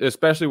just,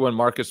 especially when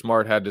Marcus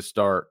Smart had to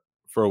start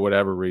for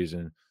whatever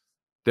reason,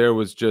 there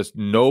was just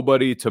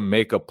nobody to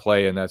make a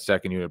play in that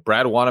second unit.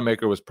 Brad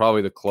Wanamaker was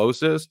probably the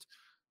closest,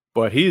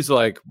 but he's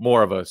like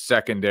more of a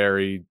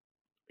secondary,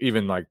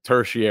 even like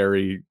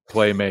tertiary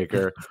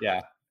playmaker.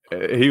 Yeah.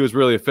 He was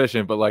really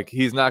efficient, but like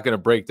he's not going to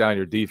break down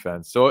your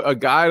defense. So a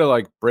guy to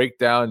like break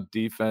down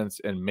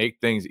defense and make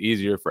things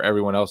easier for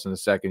everyone else in the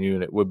second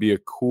unit would be a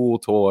cool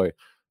toy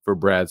for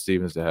Brad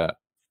Stevens to have.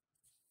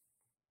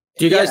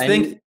 Do you guys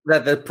think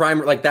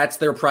that that's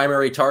their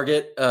primary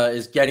target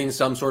is getting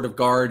some sort of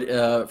guard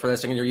for that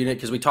secondary unit?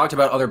 Because we talked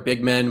about other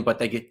big men, but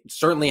they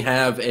certainly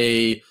have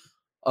a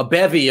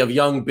bevy of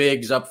young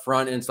bigs up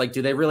front. And it's like,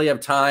 do they really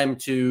have time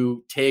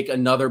to take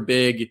another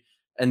big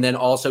and then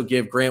also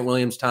give Grant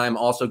Williams time,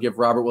 also give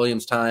Robert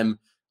Williams time?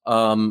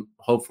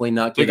 Hopefully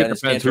not give It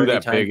depends who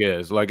that big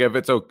is. Like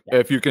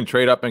if you can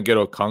trade up and get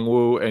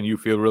Okongwu and you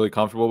feel really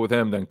comfortable with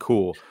him, then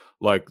cool.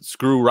 Like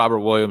screw Robert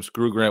Williams,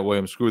 screw Grant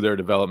Williams, screw their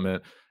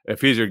development.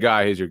 If he's your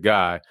guy, he's your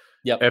guy.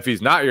 Yep. If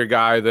he's not your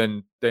guy,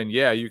 then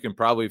yeah, you can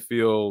probably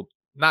feel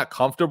not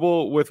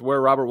comfortable with where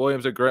Robert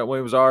Williams and Grant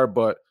Williams are,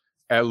 but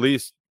at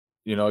least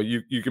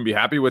you can be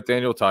happy with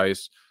Daniel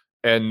Tice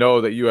and know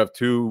that you have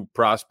two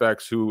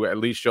prospects who at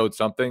least showed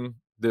something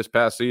this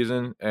past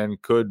season and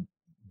could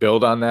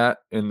build on that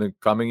in the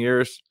coming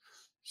years.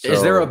 So,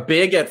 is there a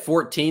big at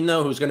 14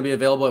 though, who's going to be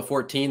available at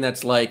 14?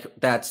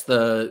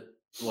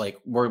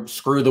 We're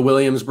screw the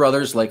Williams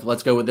brothers. Like,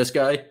 let's go with this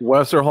guy.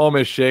 Westerholm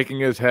is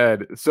shaking his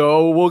head.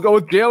 So we'll go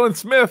with Jalen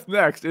Smith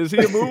next. Is he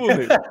a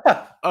mover?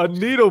 A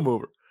needle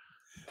mover?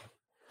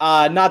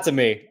 Not to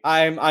me.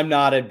 I'm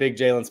not a big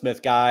Jalen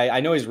Smith guy. I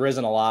know he's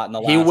risen a lot in the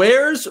last. He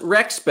wears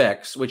rec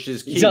specs, which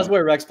is cute. He does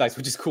wear rec specs,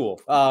 which is cool.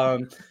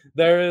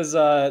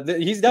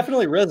 He's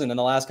definitely risen in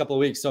the last couple of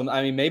weeks. So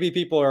I mean, maybe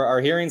people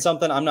are hearing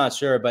something. I'm not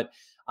sure, but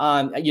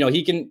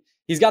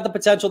he's got the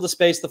potential to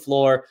space the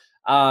floor.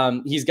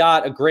 He's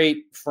got a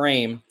great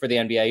frame for the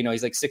NBA.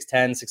 He's like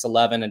 6'10",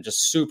 6'11", and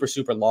just super,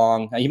 super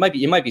long. He might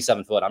be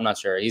 7 foot. I'm not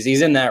sure.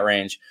 He's in that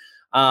range.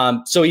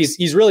 So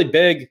he's really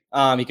big.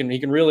 He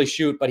can really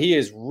shoot, but he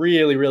is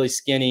really, really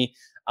skinny.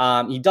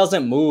 He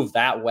doesn't move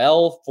that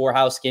well for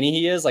how skinny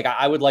he is. Like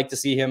I would like to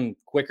see him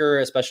quicker,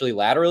 especially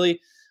laterally.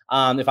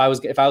 If I was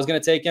going to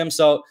take him.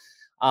 So,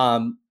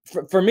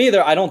 for me,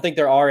 I don't think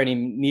there are any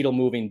needle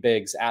moving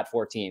bigs at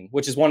 14,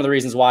 which is one of the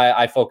reasons why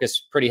I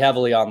focus pretty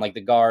heavily on like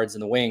the guards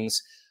and the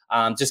wings.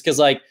 Just because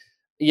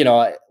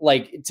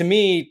to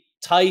me,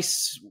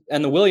 Tice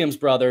and the Williams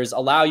brothers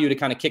allow you to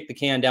kind of kick the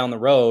can down the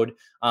road,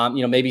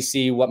 maybe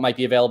see what might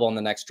be available in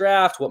the next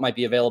draft, what might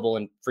be available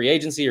in free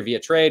agency or via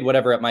trade,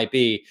 whatever it might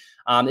be.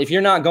 If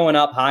you're not going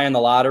up high in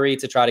the lottery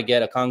to try to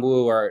get a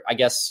Okongwu or I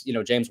guess,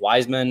 James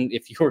Wiseman,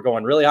 if you were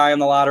going really high in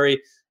the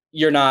lottery,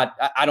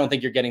 I don't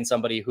think you're getting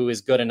somebody who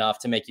is good enough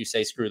to make you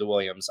say, screw the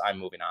Williams, I'm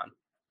moving on.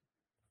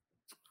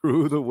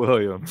 Screw the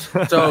Williams.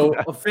 So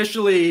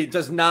officially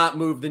does not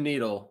move the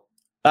needle.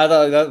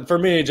 For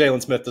me,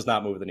 Jalen Smith does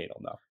not move the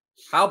needle, no.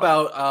 How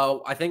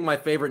about, I think my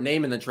favorite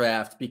name in the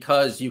draft,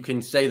 because you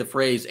can say the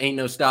phrase, ain't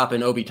no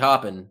stopping Obi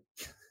Toppin.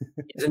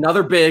 He's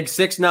another big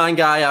 6'9"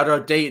 guy out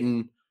of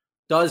Dayton.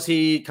 Does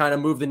he kind of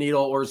move the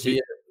needle, or is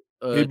he?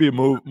 He'd be a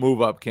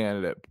move up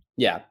candidate.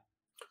 Yeah.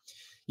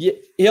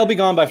 He'll be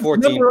gone by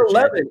 14. Number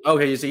 11.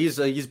 Okay, so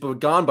he's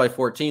gone by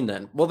 14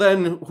 then. Well,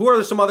 then who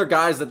are some other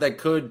guys that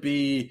could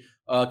be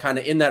kind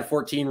of in that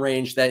 14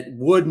 range that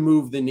would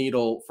move the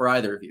needle for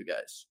either of you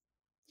guys?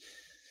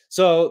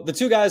 So the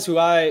two guys who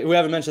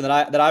haven't mentioned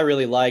that I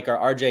really like are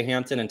RJ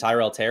Hampton and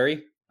Tyrell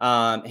Terry.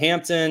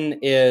 Hampton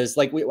is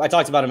I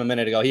talked about him a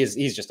minute ago.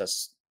 He's just an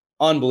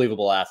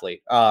unbelievable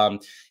athlete.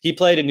 He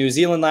played in New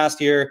Zealand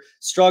last year,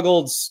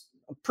 struggled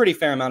a pretty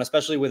fair amount,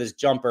 especially with his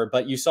jumper,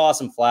 but you saw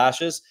some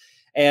flashes.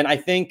 And I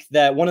think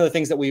that one of the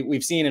things that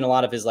we've seen in a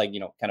lot of his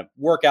kind of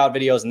workout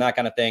videos and that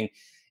kind of thing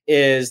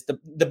is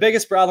the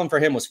biggest problem for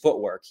him was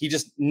footwork. He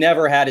just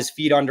never had his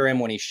feet under him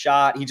when he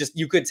shot.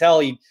 You could tell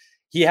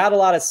he had a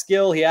lot of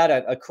skill. He had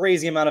a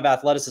crazy amount of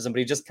athleticism, but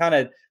he just kind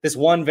of, this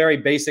one very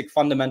basic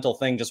fundamental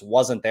thing just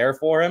wasn't there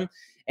for him.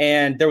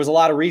 And there was a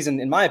lot of reason,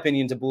 in my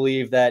opinion, to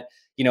believe that,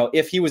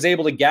 if he was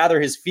able to gather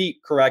his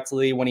feet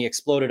correctly when he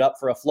exploded up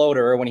for a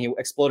floater or when he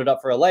exploded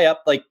up for a layup,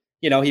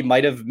 he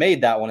might have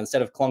made that one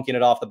instead of clunking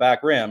it off the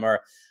back rim. Or,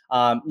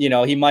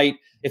 he might,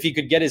 if he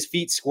could get his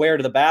feet square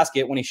to the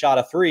basket when he shot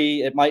a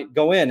three, it might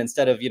go in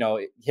instead of,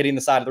 hitting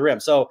the side of the rim.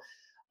 So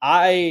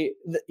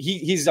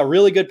he's a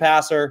really good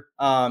passer,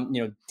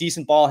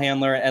 decent ball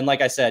handler. And like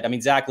I said,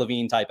 Zach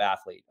LaVine type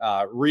athlete,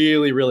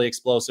 really, really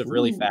explosive,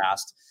 really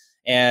fast.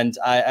 And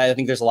I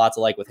think there's a lot to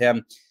like with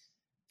him.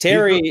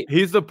 Terry.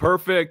 He's the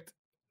perfect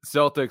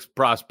Celtics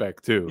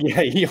prospect too.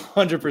 Yeah, he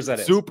 100%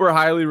 is. Super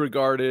highly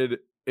regarded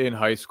in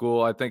high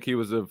school. I think he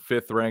was a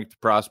 5th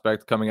ranked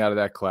prospect coming out of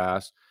that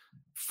class.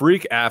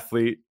 Freak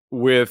athlete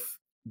with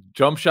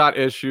jump shot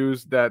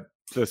issues that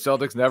the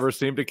Celtics never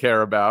seem to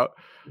care about.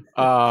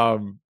 There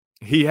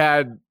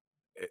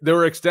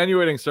were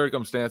extenuating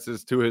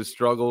circumstances to his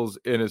struggles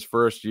in his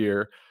first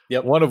year.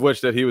 Yep. One of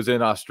which that he was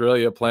in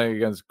Australia playing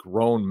against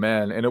grown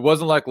men. And it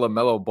wasn't like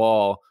LaMelo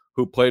Ball,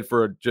 who played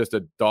for just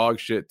a dog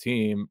shit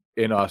team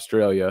in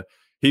Australia.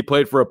 He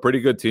played for a pretty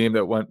good team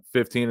that went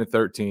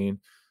 15-13.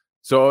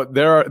 So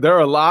there are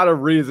a lot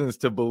of reasons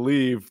to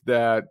believe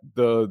that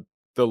the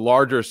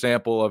larger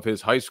sample of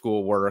his high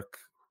school work,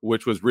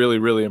 which was really,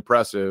 really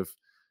impressive,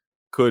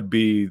 could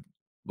be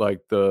like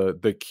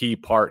the key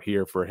part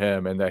here for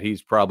him, and that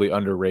he's probably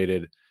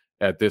underrated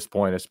at this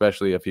point,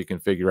 especially if he can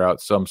figure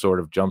out some sort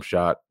of jump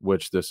shot,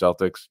 which the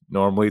Celtics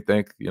normally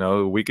think,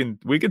 we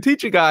can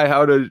teach a guy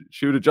how to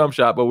shoot a jump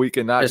shot, but we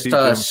cannot just teach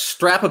him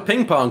strap a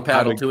ping pong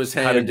paddle to his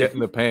hand, how to get in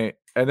the paint.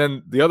 And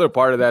then the other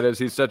part of that is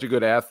he's such a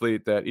good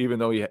athlete that even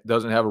though he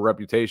doesn't have a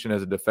reputation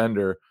as a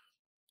defender,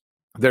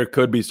 there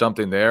could be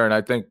something there. And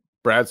I think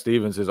Brad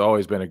Stevens has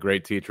always been a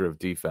great teacher of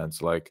defense.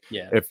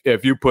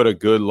 If you put a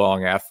good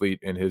long athlete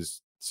in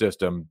his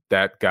system,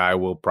 that guy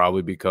will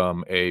probably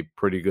become a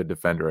pretty good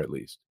defender at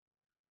least.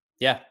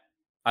 Yeah,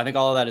 I think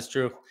all of that is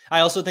true. I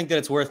also think that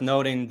it's worth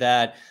noting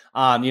that,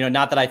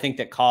 not that I think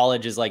that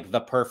college is like the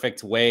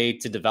perfect way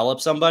to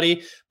develop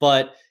somebody,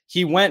 but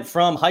he went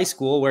from high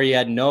school where he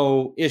had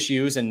no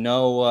issues and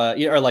no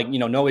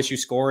issue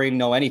scoring,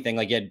 no anything.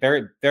 Like he had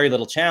very, very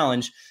little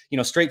challenge,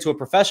 straight to a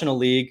professional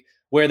league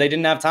where they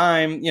didn't have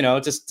time,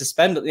 just to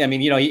spend.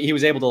 He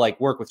was able to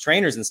work with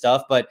trainers and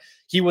stuff, but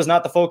he was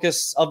not the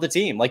focus of the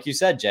team. Like you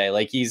said, Jay,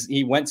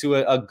 he went to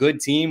a good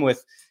team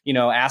with,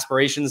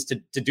 aspirations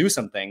to do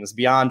some things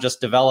beyond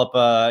just develop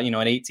an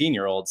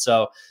 18-year-old.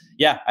 So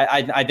yeah,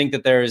 I think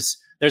that there's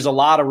a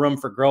lot of room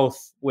for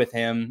growth with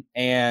him.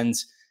 And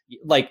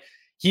I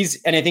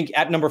think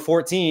at number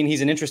 14,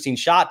 he's an interesting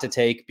shot to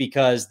take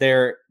because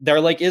there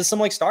is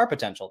some star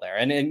potential there.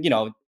 And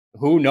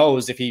who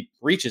knows if he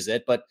reaches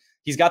it, but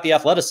he's got the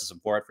athleticism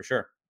for it for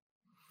sure.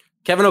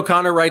 Kevin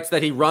O'Connor writes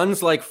that he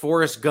runs like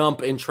Forrest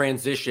Gump in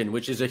transition,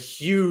 which is a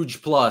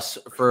huge plus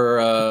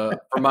for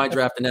my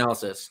draft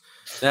analysis.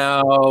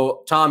 Now,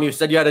 Tom, you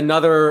said you had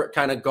another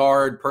kind of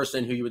guard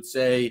person who you would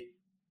say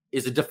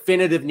is a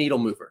definitive needle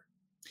mover.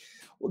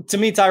 Well, to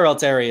me, Tyrell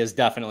Terry is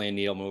definitely a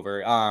needle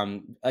mover.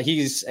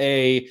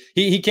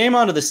 He came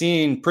onto the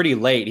scene pretty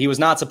late. He was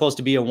not supposed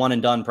to be a one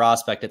and done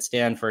prospect at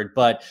Stanford,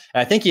 but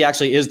I think he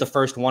actually is the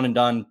first one and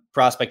done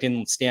prospect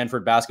in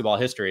Stanford basketball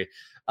history.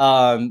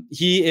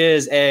 He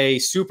is a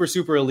super,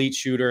 super elite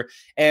shooter.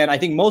 And I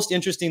think most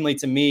interestingly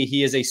to me,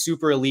 he is a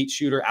super elite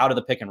shooter out of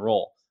the pick and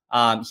roll.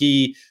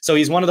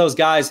 He's one of those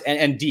guys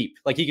and deep,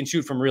 like he can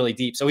shoot from really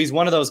deep. So he's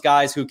one of those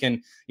guys who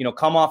can,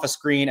 come off a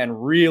screen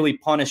and really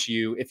punish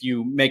you if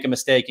you make a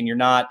mistake and you're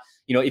not,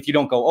 if you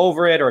don't go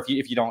over it or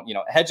if you don't,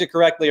 hedge it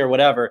correctly or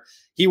whatever,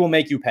 he will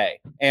make you pay.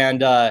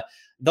 And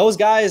those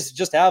guys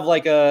just have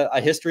like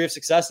a history of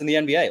success in the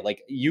NBA.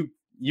 Like you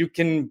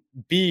can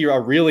be a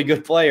really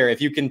good player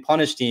if you can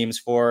punish teams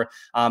for,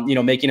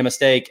 making a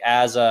mistake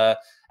as a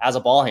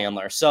ball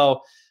handler.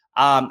 So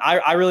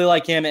I really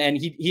like him, and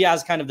he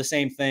has kind of the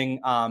same thing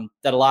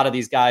that a lot of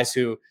these guys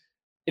who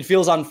it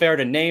feels unfair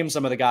to name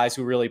some of the guys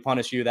who really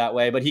punish you that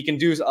way, but he can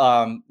do,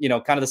 kind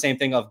of the same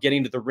thing of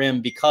getting to the rim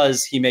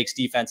because he makes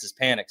defenses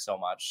panic so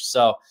much.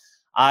 So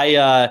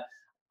I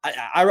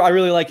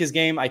really like his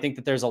game. I think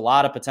that there's a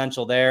lot of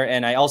potential there.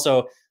 And I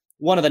also,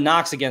 one of the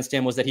knocks against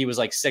him was that he was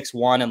like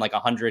 6'1" and like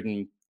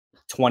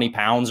 120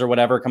 pounds or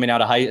whatever coming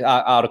out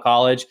of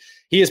college.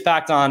 He has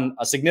packed on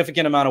a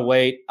significant amount of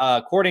weight.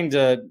 According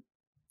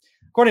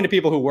to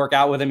people who work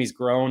out with him, he's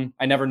grown.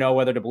 I never know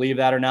whether to believe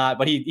that or not,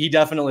 but he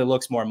definitely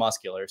looks more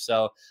muscular.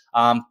 So,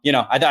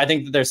 I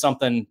think that there's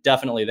something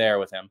definitely there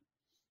with him.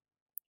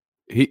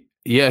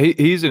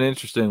 He's an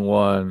interesting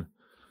one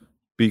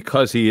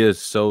because he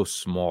is so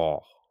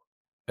small.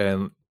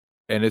 And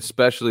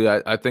especially,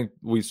 I think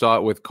we saw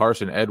it with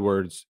Carson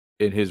Edwards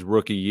in his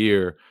rookie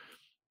year.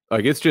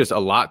 Like, it's just a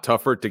lot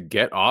tougher to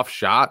get off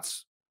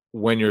shots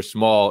when you're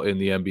small in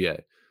the NBA.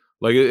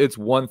 Like, it's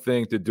one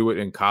thing to do it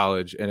in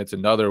college, and it's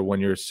another when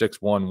you're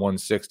 6'1",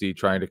 160,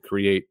 trying to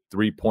create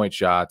 3-point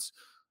shots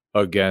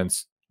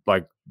against,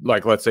 like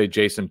let's say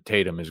Jason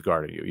Tatum is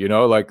guarding you.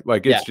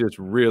 It's just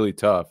really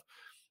tough.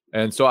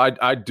 And so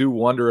I do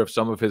wonder if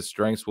some of his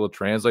strengths will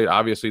translate.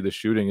 Obviously, the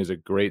shooting is a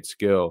great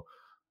skill.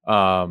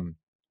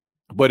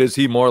 But is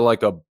he more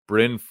like a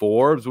Bryn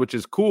Forbes, which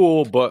is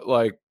cool, but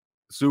like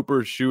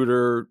super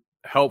shooter,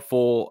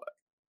 helpful,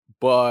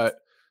 but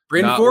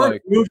Bryn Forbes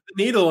moved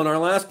the needle in our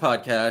last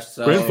podcast.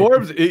 So. Bryn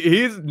Forbes,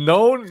 he's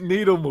known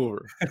needle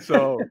mover.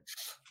 So,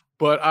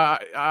 but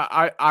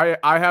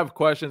I have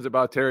questions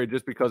about Terry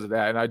just because of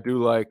that, and I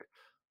do like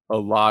a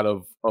lot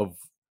of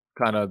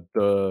kind of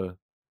the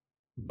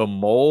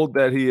mold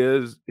that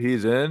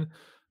he's in, and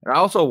I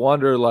also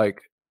wonder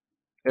like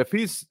if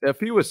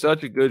he was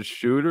such a good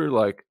shooter,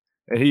 like,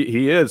 and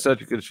he is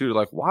such a good shooter,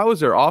 like why was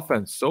their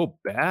offense so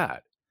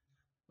bad?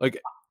 Like.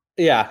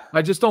 Yeah,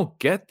 I just don't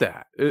get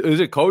that. Is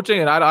it coaching?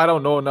 And I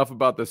don't know enough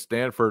about the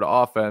Stanford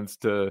offense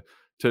to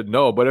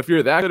know. But if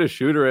you're that good a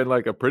shooter and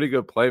like a pretty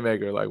good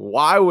playmaker, like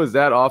why was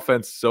that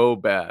offense so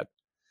bad?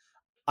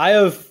 I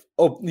have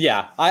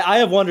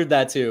wondered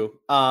that too.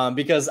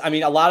 Because I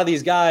mean, a lot of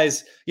these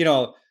guys,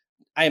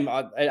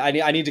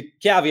 I need to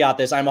caveat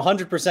this. I'm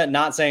 100%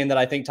 not saying that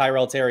I think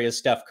Tyrell Terry is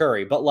Steph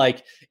Curry, but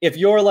like if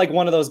you're like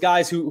one of those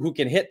guys who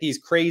can hit these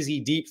crazy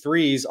deep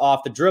threes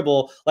off the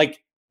dribble,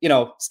 like.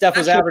 Steph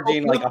was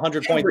averaging like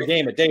 100 points a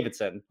game at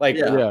Davidson. Like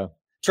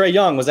Trae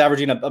Young was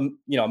averaging a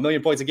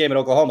million points a game at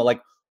Oklahoma.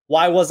 Like,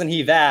 why wasn't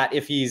he that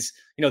if he's,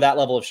 that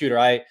level of shooter?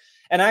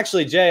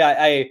 Actually, Jay,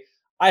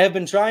 I have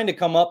been trying to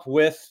come up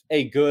with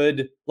a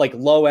good like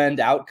low end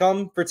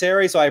outcome for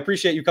Terry. So I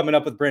appreciate you coming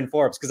up with Bryn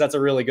Forbes because that's a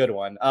really good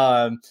one.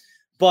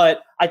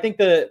 But I think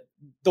the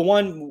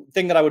one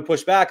thing that I would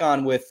push back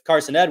on with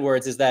Carson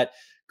Edwards is that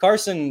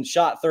Carson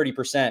shot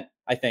 30%.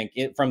 I think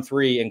from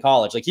three in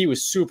college, like he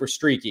was super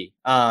streaky.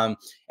 And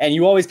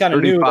you always kind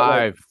of knew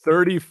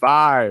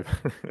 35.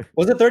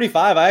 Was it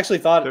 35? I actually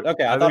thought,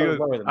 okay. I thought it was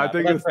lower than that. I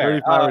think it was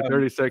 35 or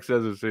 36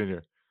 as a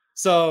senior.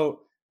 So,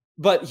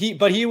 but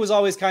he was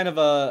always kind of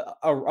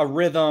a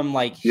rhythm,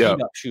 like heat up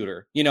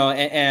shooter,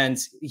 and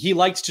he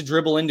likes to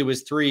dribble into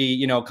his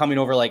three, coming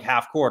over like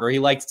half court, or he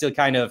likes to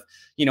kind of,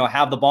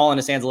 have the ball in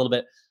his hands a little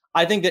bit.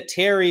 I think that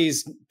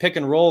Terry's pick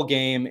and roll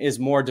game is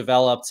more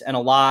developed and a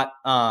lot,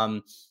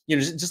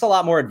 just a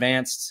lot more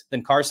advanced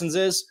than Carson's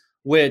is,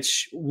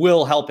 which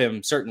will help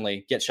him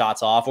certainly get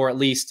shots off, or at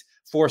least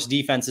force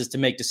defenses to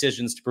make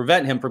decisions to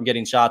prevent him from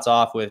getting shots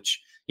off, which,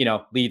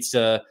 leads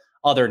to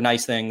other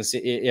nice things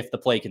if the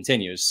play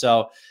continues.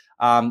 So,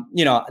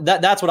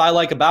 that's what I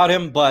like about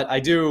him, but I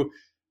do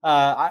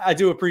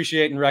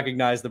appreciate and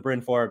recognize the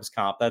Bryn Forbes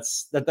comp.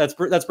 That's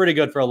pretty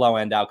good for a low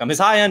end outcome. His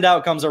high end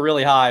outcomes are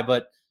really high,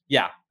 but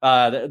yeah,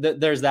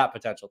 there's that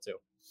potential too.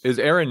 Is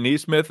Aaron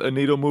Nesmith a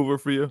needle mover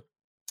for you?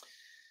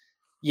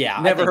 Yeah.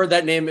 Never heard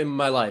that name in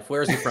my life.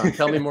 Where is he from?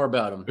 Tell me more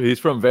about him. He's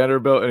from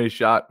Vanderbilt, and he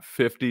shot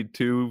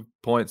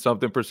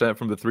 52-point-something%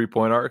 from the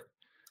 3-point arc.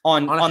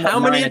 On how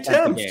many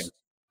attempts?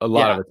 A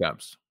lot of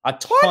attempts. A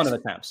ton of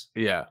attempts.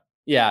 Yeah.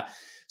 Yeah.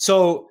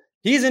 So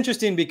he's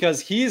interesting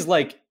because he's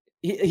like,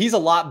 he's a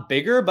lot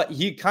bigger, but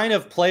he kind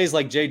of plays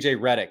like JJ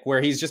Redick,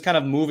 where he's just kind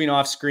of moving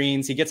off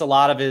screens. He gets a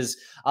lot of his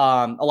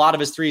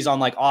threes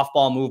on like off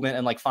ball movement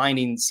and like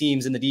finding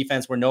seams in the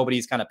defense where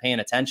nobody's kind of paying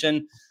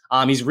attention.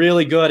 He's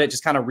really good at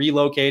just kind of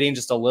relocating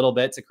just a little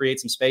bit to create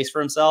some space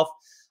for himself.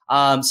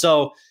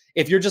 So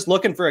if you're just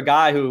looking for a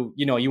guy who,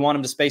 you want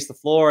him to space the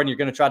floor and you're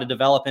going to try to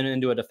develop him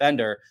into a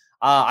defender,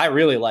 I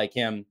really like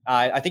him.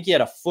 I think he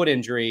had a foot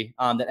injury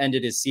that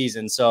ended his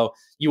season. So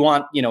you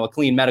want, a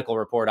clean medical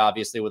report,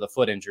 obviously, with a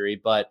foot injury.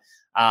 But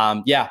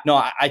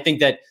I think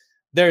that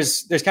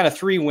there's kind of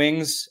three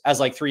wings as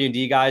like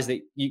 3-and-D guys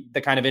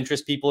that kind of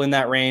interest people in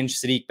that range.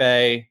 Sadiq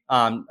Bey,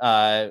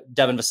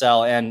 Devin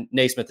Vassell, and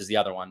Naismith is the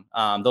other one.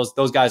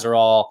 Those guys are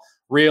all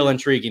real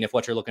intriguing if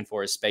what you're looking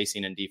for is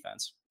spacing and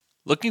defense.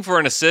 Looking for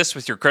an assist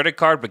with your credit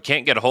card but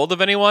can't get a hold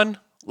of anyone?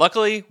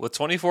 Luckily, with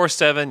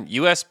 24/7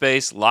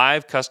 US-based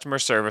live customer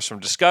service from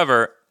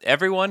Discover,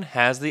 everyone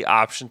has the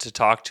option to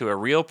talk to a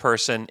real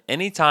person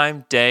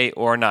anytime, day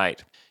or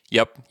night.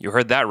 Yep, you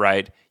heard that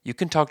right. You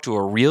can talk to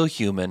a real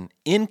human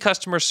in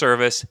customer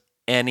service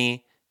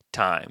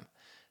anytime.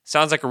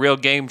 Sounds like a real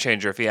game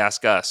changer if you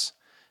ask us.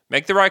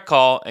 Make the right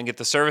call and get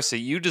the service that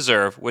you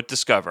deserve with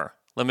Discover.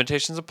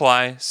 Limitations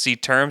apply. See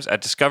terms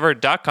at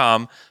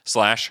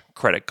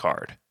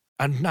discover.com/creditcard.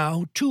 And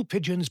now, two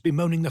pigeons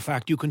bemoaning the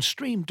fact you can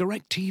stream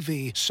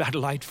DirecTV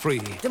satellite-free.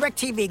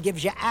 DirecTV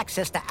gives you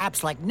access to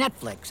apps like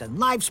Netflix and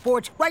live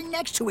sports right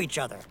next to each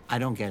other. I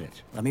don't get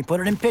it. Let me put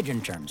it in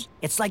pigeon terms.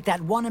 It's like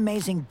that one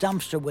amazing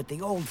dumpster with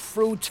the old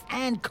fruits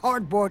and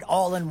cardboard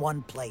all in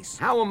one place.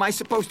 How am I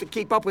supposed to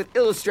keep up with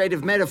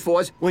illustrative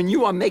metaphors when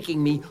you are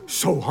making me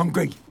so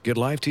hungry? Get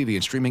live TV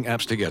and streaming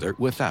apps together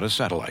without a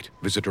satellite.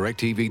 Visit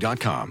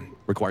DirecTV.com.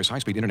 Requires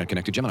high-speed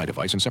internet-connected Gemini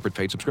device and separate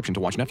paid subscription to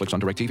watch Netflix on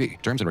DirecTV.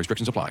 Terms and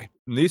restrictions apply.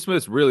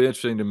 Naismith's really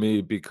interesting to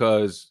me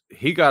because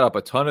he got up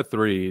a ton of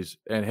threes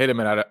and hit him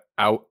at an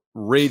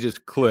outrageous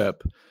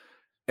clip.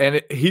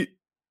 And if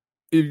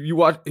you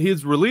watch,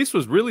 his release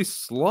was really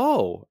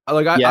slow.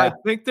 I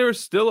think there's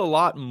still a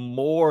lot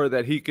more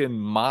that he can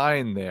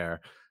mine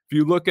there. If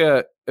you look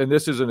at, and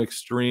this is an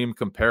extreme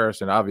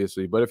comparison,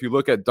 obviously, but if you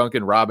look at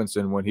Duncan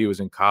Robinson when he was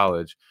in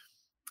college,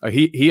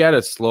 he had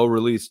a slow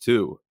release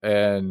too.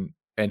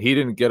 And he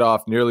didn't get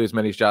off nearly as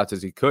many shots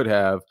as he could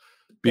have.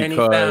 And he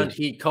found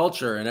heat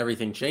culture and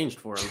everything changed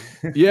for him.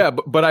 Yeah,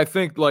 but I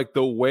think like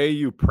the way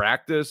you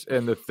practice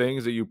and the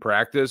things that you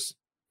practice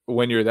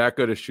when you're that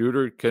good a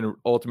shooter can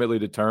ultimately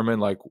determine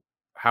like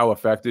how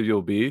effective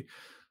you'll be.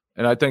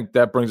 And I think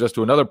that brings us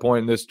to another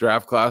point in this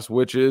draft class,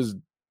 which is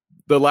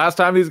the last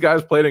time these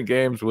guys played in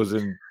games was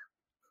in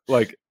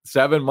like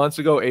 7 months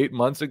ago, 8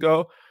 months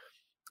ago.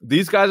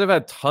 These guys have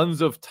had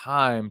tons of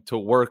time to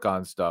work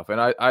on stuff.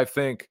 And I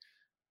think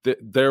that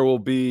there will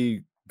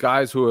be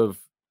guys who have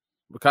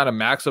kind of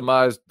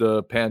maximized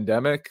the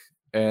pandemic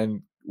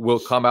and will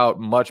come out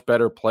much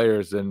better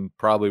players than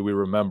probably we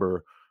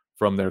remember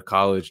from their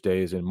college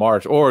days in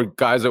March, or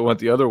guys that went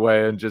the other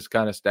way and just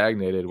kind of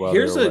stagnated while they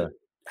were away.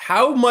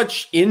 How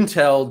much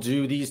intel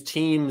do these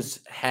teams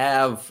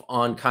have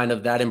on kind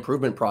of that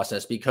improvement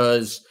process?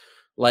 Because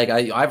like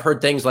I've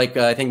heard things like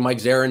I think Mike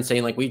Zarin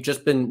saying like we've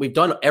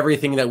done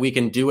everything that we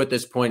can do at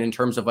this point in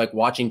terms of like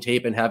watching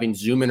tape and having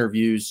Zoom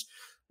interviews.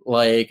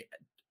 Like,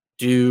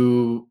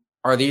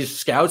 are these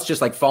scouts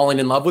just like falling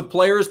in love with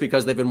players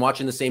because they've been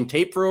watching the same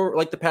tape for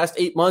like the past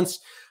 8 months?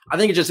 I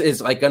think it just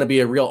is like going to be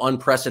a real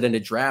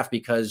unprecedented draft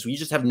because we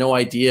just have no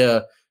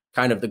idea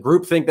kind of the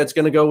groupthink that's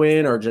going to go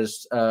in, or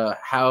just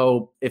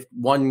how if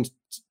one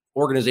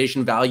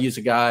organization values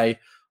a guy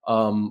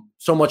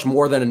so much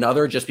more than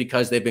another just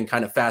because they've been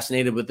kind of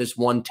fascinated with this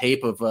one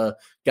tape of a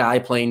guy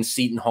playing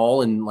Seton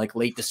Hall in like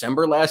late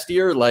December last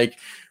year. Like,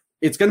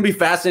 it's going to be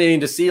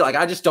fascinating to see. Like,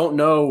 I just don't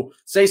know.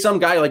 Say some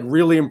guy like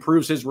really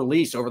improves his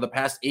release over the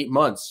past 8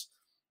 months.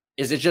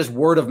 Is it just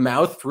word of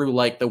mouth through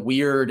like the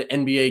weird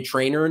NBA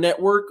trainer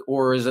network,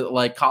 or is it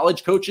like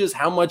college coaches?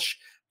 How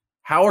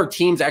are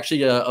teams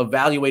actually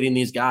evaluating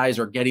these guys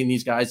or getting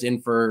these guys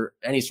in for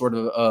any sort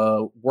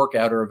of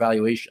workout or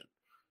evaluation?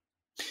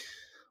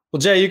 Well,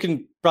 Jay, you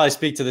can probably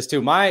speak to this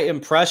too. My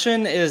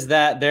impression is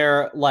that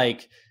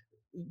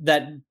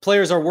that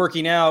players are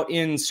working out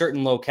in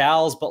certain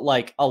locales, but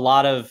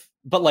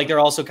they're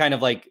also kind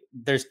of like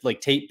there's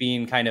like tape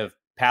being kind of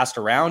passed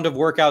around of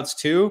workouts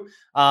too,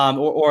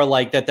 or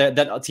like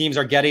that teams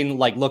are getting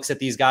like looks at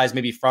these guys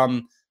maybe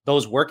from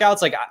those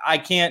workouts. Like I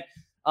can't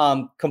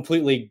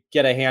completely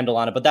get a handle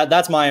on it, but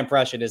that's my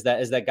impression is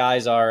that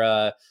guys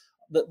are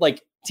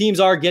like teams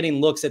are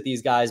getting looks at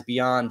these guys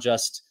beyond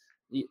just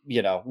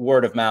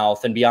word of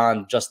mouth and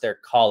beyond just their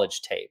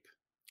college tape.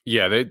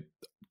 Yeah,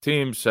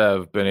 teams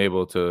have been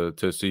able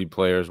to see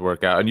players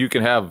work out, and you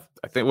can have,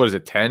 I think,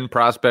 10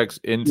 prospects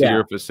into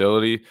your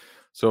facility.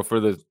 So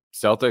for the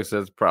Celtics,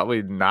 that's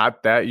probably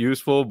not that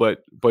useful,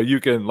 but you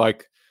can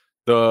like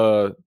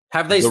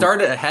have they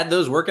had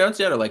those workouts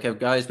yet, or like have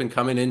guys been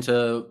coming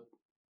into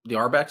the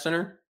Arbac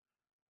Center?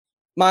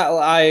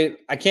 I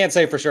can't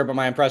say for sure, but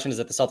my impression is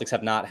that the Celtics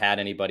have not had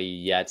anybody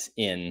yet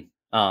in.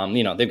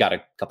 They've got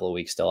a couple of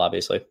weeks still,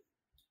 obviously.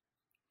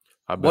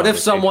 What if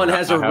someone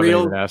has a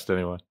real? Even asked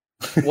anyone.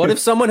 What if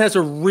someone has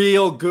a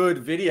real good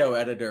video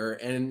editor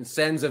and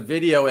sends a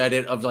video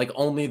edit of like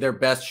only their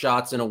best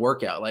shots in a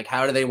workout? Like,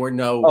 how do they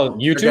know? Oh,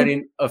 YouTube? They're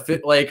getting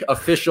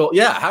official.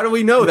 Yeah. How do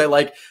we know that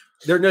like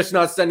they're just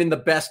not sending the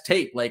best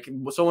tape? Like,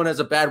 someone has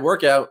a bad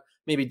workout,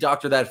 maybe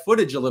doctor that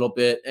footage a little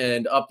bit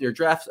and up their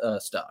draft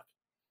stock.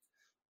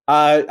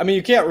 I mean,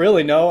 you can't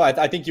really know.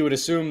 I think you would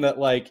assume that,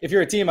 like, if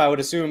you're a team, I would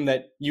assume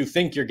that you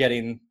think you're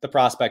getting the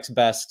prospect's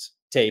best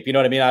tape. You know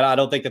what I mean? I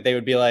don't think that they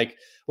would be like,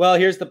 well,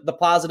 here's the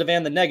positive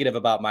and the negative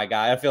about my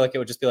guy. I feel like it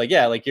would just be like,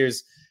 yeah, like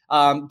here's,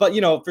 but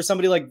for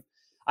somebody like,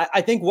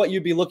 I think what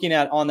you'd be looking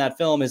at on that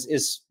film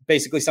is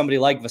basically somebody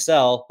like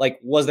Vassell. Like,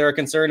 was there a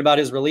concern about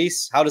his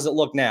release? How does it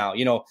look now?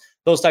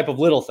 Those type of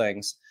little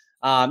things.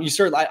 I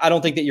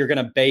don't think that you're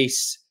going to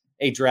base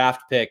a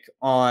draft pick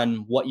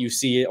on what you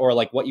see or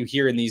like what you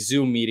hear in these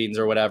Zoom meetings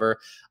or whatever.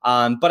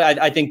 But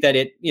I think that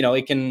it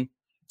can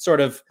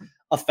sort of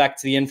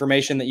affect the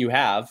information that you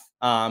have,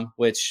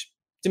 which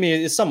to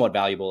me is somewhat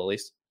valuable, at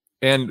least.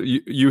 And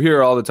you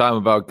hear all the time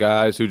about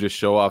guys who just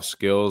show off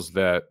skills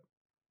that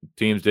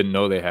teams didn't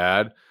know they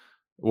had.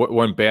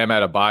 When Bam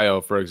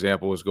Adebayo, for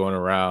example, was going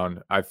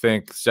around, I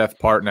think Seth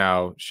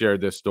Partnow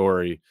shared this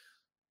story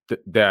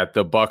that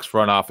the Bucks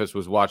front office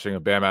was watching a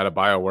Bam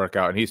Adebayo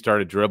workout and he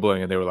started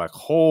dribbling and they were like,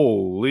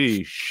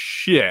 holy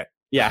shit.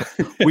 Yeah.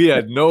 We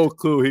had no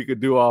clue he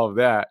could do all of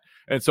that.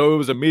 And so it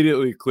was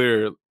immediately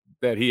clear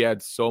that he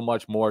had so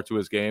much more to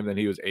his game than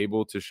he was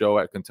able to show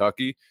at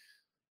Kentucky.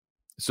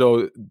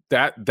 So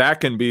that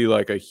can be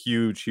like a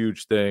huge,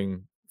 huge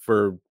thing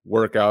for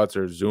workouts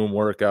or Zoom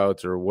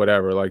workouts or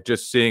whatever, like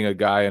just seeing a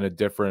guy in a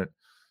different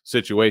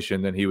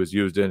situation than he was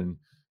used in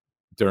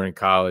during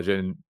college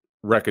and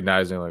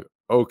recognizing like,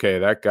 okay,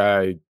 that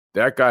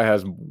guy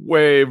has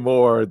way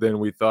more than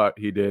we thought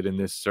he did in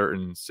this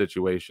certain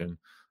situation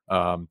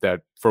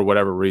that for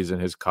whatever reason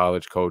his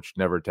college coach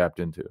never tapped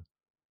into.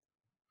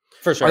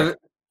 For sure.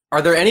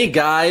 Are there any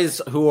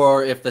guys who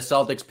are, if the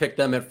Celtics picked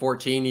them at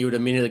 14, you would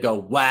immediately go,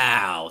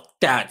 wow,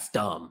 that's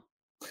dumb?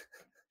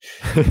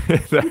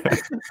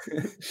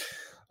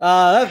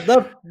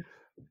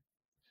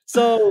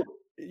 So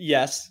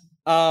yes.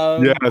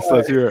 Yes,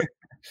 let's hear it.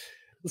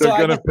 They're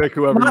gonna pick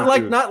whoever.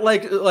 Not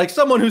like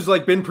someone who's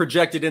like been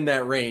projected in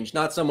that range,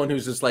 not someone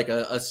who's just like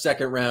a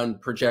second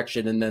round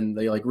projection and then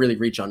they like really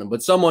reach on them,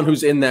 but someone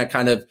who's in that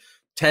kind of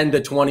 10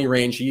 to 20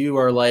 range. You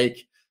are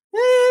like,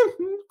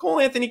 Cole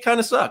Anthony kind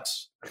of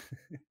sucks.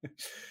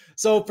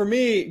 So for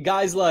me,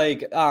 guys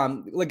like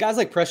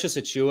Precious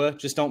Achiuwa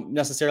just don't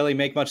necessarily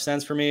make much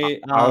sense for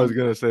me. I was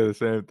gonna say the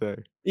same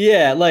thing.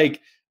 Yeah,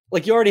 like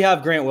you already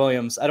have Grant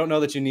Williams. I don't know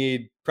that you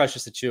need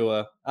Precious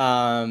Achiuwa.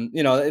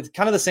 It's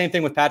kind of the same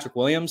thing with Patrick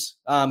Williams,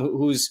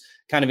 who's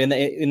kind of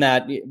in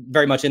that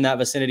very much in that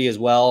vicinity as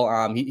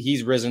well.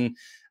 He's risen.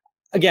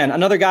 Again,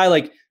 another guy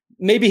like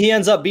maybe he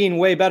ends up being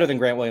way better than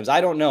Grant Williams.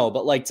 I don't know,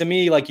 but like to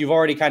me, like you've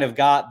already kind of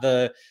got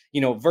the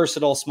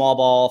versatile small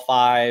ball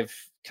 5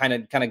 kind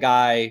of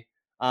guy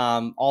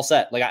all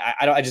set. Like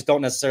I just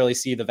don't necessarily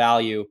see the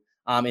value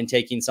in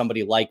taking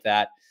somebody like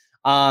that.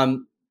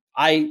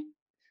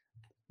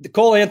 The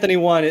Cole Anthony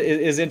one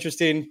is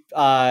interesting.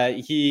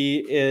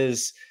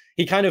 He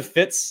kind of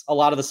fits a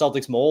lot of the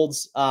Celtics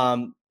molds,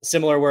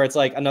 similar where it's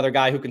like another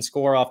guy who can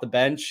score off the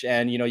bench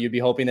and, you'd be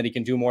hoping that he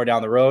can do more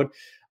down the road.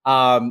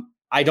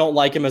 I don't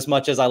like him as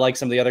much as I like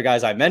some of the other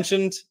guys I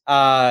mentioned.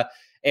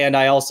 And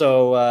I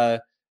also,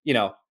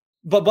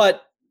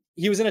 but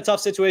he was in a tough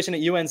situation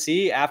at UNC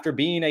after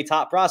being a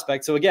top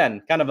prospect. So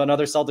again, kind of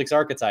another Celtics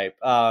archetype.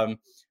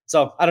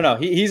 So I don't know.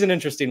 He's an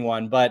interesting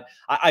one, but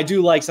I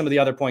do like some of the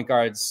other point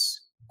guards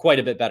quite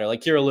a bit better,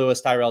 like Kira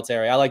Lewis, Tyrell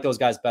Terry. I like those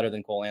guys better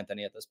than Cole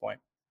Anthony at this point.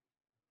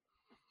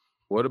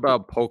 What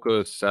about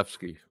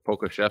Pokashevsky?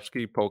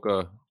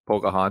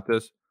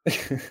 Pocahontas?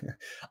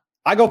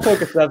 I go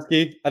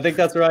Pokashevsky. I think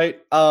that's right.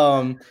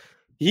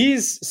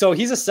 He's a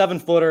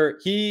 7-footer.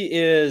 He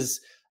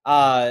is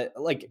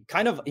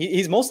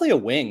he's mostly a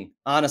wing.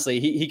 Honestly,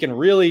 he can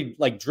really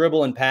like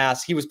dribble and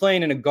pass. He was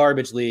playing in a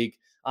garbage league.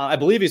 I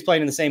believe he's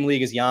playing in the same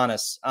league as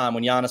Giannis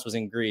when Giannis was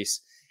in Greece.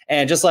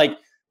 And just like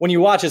when you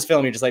watch his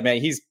film, you're just like,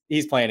 man,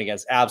 he's playing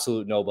against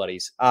absolute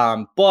nobodies.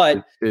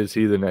 But is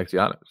he the next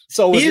Giannis?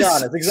 So is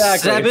Giannis,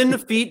 exactly. 7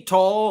 feet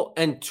tall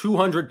and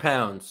 200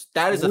 pounds.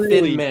 That is a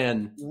thin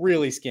man.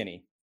 Really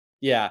skinny.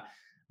 Yeah.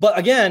 But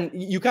again,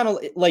 you kind of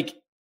like,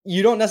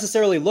 you don't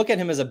necessarily look at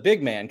him as a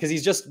big man because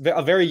he's just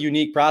a very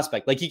unique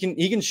prospect. Like he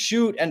can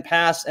shoot and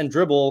pass and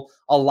dribble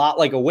a lot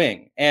like a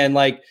wing. And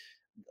like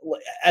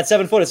at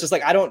 7 foot, it's just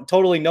like, I don't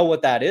totally know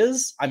what that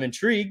is. I'm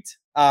intrigued.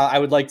 I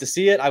would like to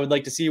see it. I would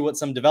like to see what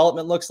some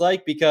development looks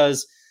like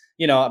because,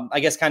 I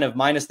guess kind of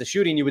minus the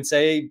shooting, you would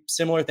say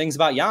similar things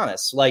about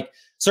Giannis. Like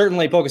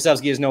certainly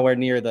Pokashevsky is nowhere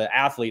near the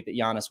athlete that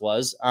Giannis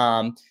was.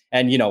 And,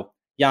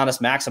 Giannis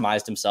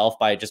maximized himself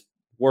by just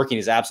working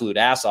his absolute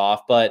ass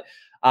off. But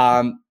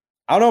I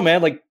don't know,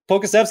 man, like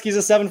Pokashevsky is a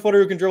 7-footer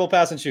who can dribble,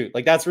 pass and shoot.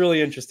 Like that's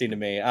really interesting to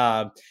me.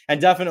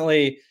 And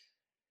definitely,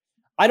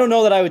 I don't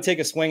know that I would take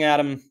a swing at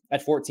him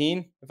at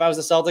 14 if I was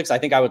the Celtics. I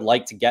think I would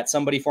like to get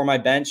somebody for my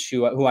bench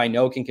who I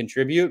know can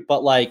contribute.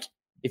 But like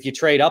if you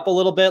trade up a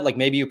little bit, like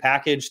maybe you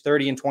package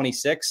 30 and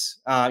 26,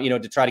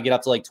 to try to get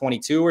up to like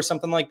 22 or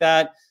something like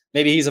that.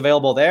 Maybe he's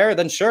available there.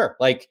 Then sure,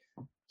 like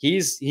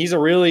he's a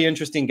really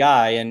interesting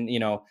guy, and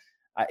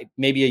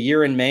maybe a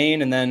year in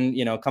Maine and then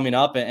coming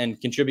up and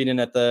contributing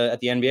at the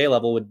NBA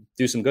level would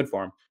do some good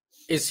for him.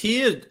 Is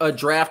he a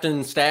draft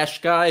and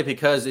stash guy?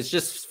 Because it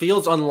just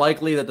feels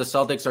unlikely that the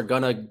Celtics are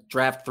going to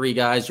draft 3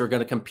 guys who are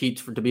going to compete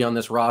to be on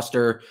this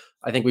roster.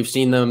 I think we've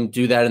seen them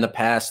do that in the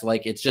past.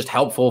 Like, it's just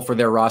helpful for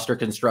their roster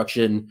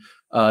construction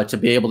to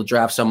be able to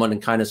draft someone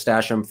and kind of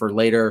stash them for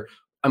later.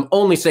 I'm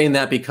only saying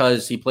that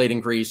because he played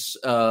in Greece.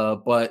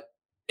 But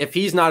if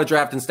he's not a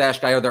draft and stash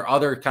guy, are there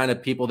other kind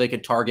of people they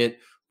could target,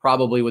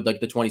 probably with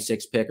like the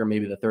 26th pick or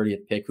maybe the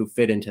 30th pick, who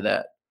fit into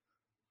that?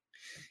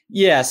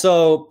 Yeah,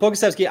 so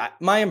Pokusevski,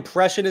 my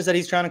impression is that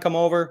he's trying to come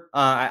over.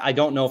 I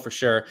don't know for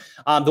sure.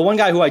 The one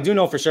guy who I do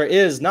know for sure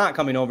is not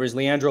coming over is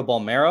Leandro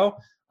Bolmaro,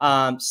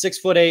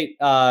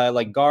 6'8",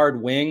 like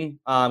guard wing,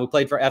 who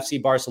played for FC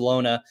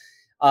Barcelona.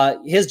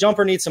 His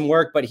jumper needs some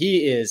work, but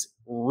he is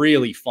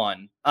really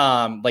fun.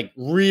 Like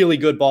really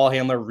good ball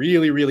handler,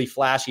 really, really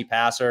flashy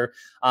passer.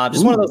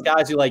 Just one of those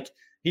guys who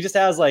he just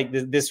has like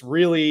this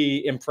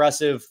really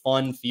impressive,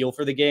 fun feel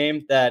for the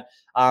game that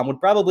would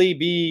probably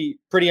be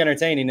pretty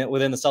entertaining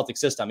within the Celtic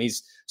system.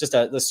 He's just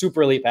a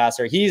super elite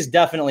passer. He's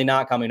definitely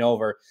not coming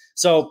over.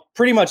 So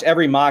pretty much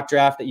every mock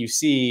draft that you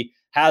see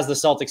has the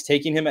Celtics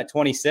taking him at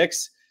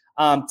 26,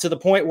 to the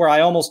point where I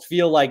almost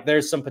feel like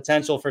there's some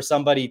potential for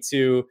somebody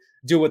to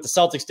do what the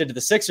Celtics did to the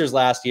Sixers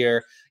last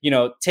year,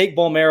 take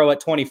Bolmaro at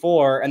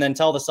 24 and then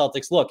tell the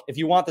Celtics, look, if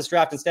you want this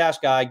draft and stash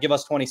guy, give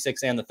us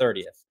 26 and the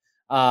 30th.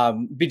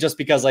 Just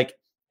because like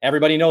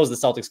everybody knows the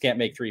Celtics can't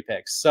make 3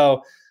 picks.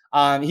 So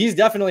he's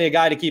definitely a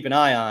guy to keep an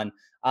eye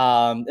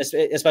on,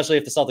 especially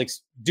if the Celtics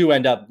do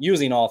end up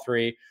using all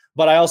 3.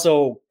 But I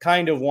also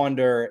kind of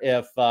wonder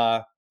if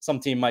some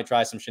team might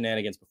try some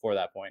shenanigans before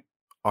that point.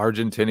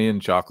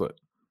 Argentinian chocolate.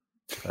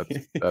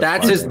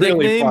 That's his nickname.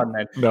 Really fun,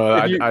 man. No,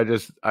 I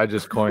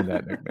just coined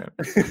that nickname.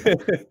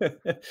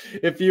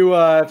 If you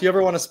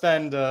ever want to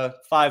spend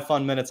 5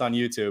 fun minutes on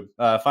YouTube,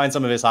 find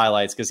some of his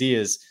highlights because he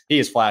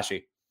is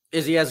flashy.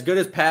 Is he as good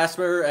as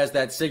passer as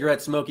that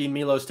cigarette smoking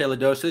Milos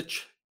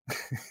Teodosic?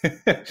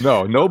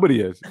 No,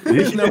 nobody is.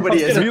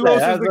 Nobody is.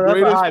 Milos is the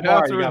greatest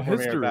passer in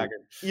history.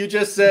 You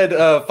just said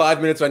 5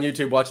 minutes on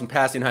YouTube watching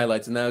passing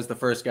highlights, and that was the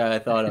first guy I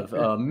thought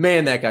of.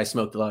 Man, that guy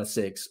smoked a lot of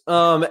cigs.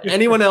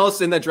 Anyone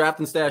else in that draft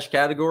and stash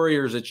category,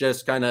 or is it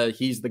just kind of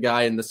he's the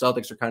guy and the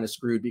Celtics are kind of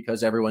screwed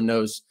because everyone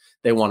knows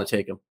they want to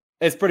take him?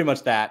 It's pretty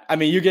much that. I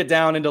mean, you get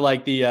down into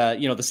like the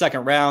the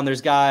second round,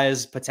 there's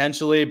guys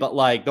potentially, but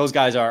like those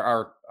guys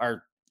are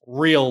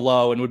real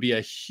low and would be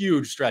a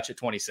huge stretch at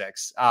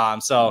 26.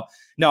 So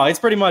no, it's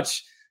pretty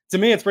much, to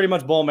me, it's pretty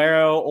much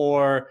Bolmaro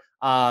or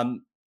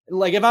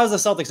like if I was the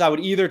Celtics, I would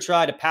either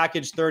try to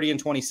package 30 and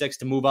 26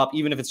 to move up,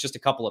 even if it's just a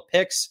couple of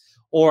picks,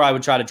 or I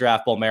would try to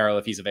draft Bolmaro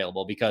if he's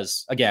available,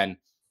 because again,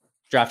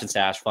 draft and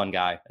stash, fun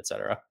guy,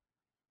 etc.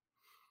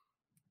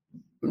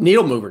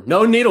 Needle mover.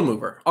 No needle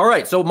mover. All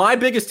right. So my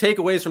biggest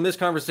takeaways from this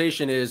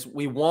conversation is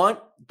we want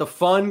the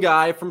fun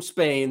guy from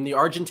Spain, the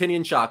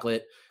Argentinian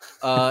chocolate.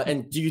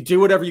 And do you do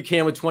whatever you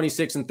can with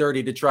 26 and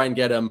 30 to try and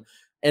get him?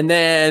 And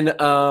then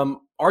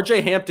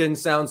RJ Hampton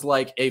sounds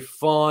like a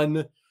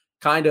fun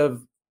kind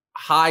of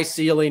high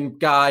ceiling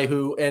guy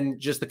who, and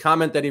just the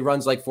comment that he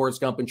runs like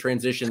Forrest Gump in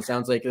transition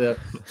sounds like the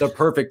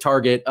perfect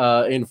target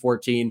in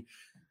 14.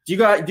 Do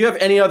you have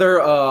any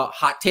other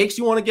hot takes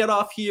you want to get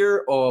off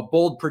here, or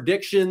bold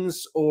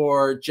predictions,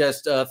 or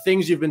just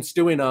things you've been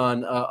stewing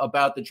on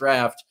about the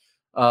draft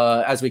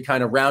as we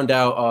kind of round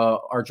out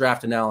our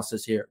draft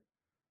analysis here?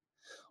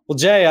 Well,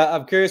 Jay,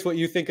 I'm curious what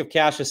you think of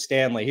Cassius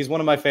Stanley. He's one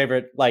of my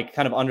favorite, like,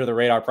 kind of under the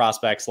radar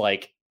prospects,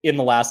 like in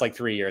the last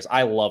 3 years.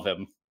 I love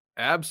him.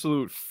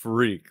 Absolute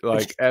freak,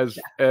 like as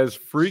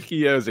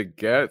freaky as it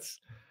gets.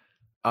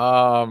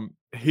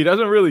 He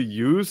doesn't really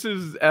use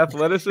his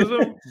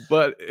athleticism,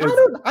 but I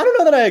don't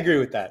know that I agree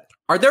with that.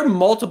 Are there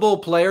multiple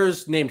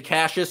players named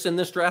Cassius in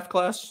this draft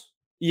class?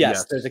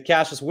 Yes. There's a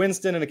Cassius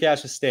Winston and a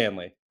Cassius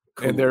Stanley.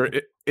 Cool. And they're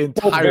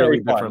entirely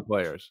different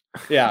players.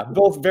 Yeah,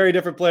 both very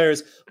different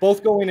players,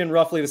 both going in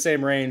roughly the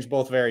same range,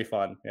 both very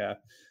fun. Yeah.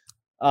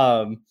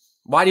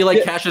 Why do you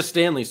like Cassius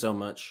Stanley so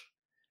much?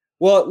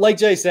 Well, like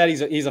Jay said,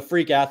 he's a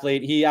freak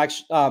athlete. He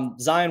actually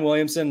Zion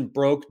Williamson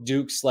broke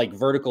Duke's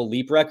vertical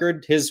leap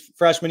record his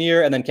freshman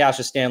year, and then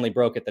Cassius Stanley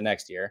broke it the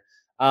next year.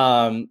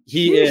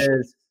 He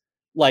is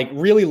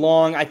really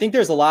long. I think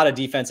there's a lot of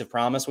defensive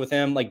promise with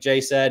him. Like Jay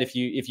said, if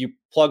you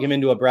plug him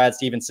into a Brad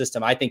Stevens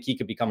system, I think he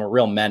could become a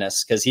real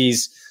menace because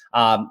he's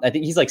I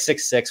think he's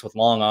 6'6" with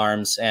long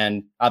arms,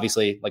 and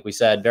obviously, like we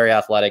said, very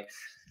athletic.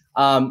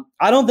 I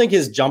don't think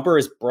his jumper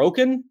is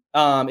broken.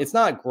 It's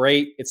not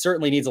great. It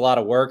certainly needs a lot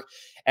of work.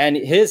 And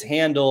his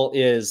handle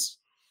is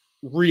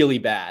really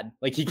bad.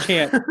 He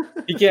can't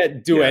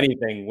do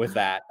anything with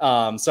that.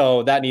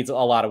 So that needs a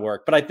lot of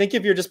work. But I think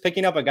if you're just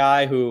picking up a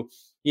guy who,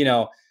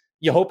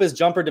 you hope his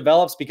jumper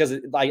develops, because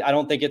I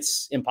don't think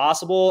it's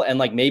impossible. And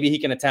maybe he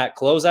can attack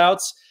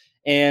closeouts.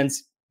 And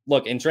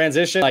look, in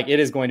transition, it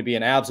is going to be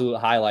an absolute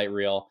highlight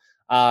reel.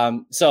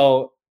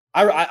 So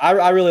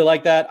I really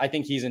like that. I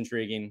think he's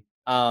intriguing.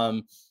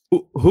 Who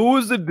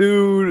was the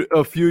dude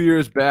a few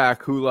years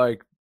back who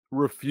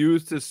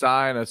refused to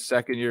sign a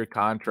second-year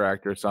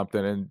contract or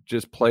something and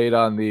just played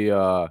on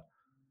the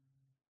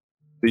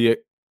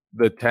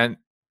 10th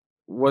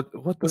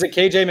was it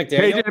KJ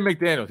McDaniels? KJ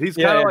McDaniels. He's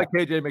kind of like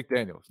KJ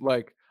McDaniels.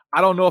 Like,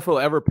 I don't know if he'll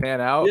ever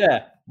pan out.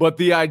 Yeah. But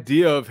the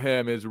idea of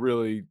him is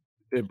really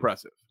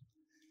impressive.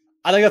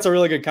 I think that's a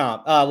really good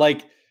comp.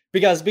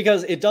 Because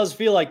it does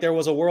feel like there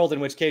was a world in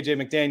which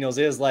KJ McDaniels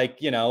is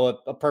like, you know,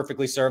 a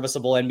perfectly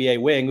serviceable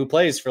NBA wing who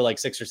plays for like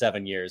 6 or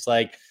 7 years.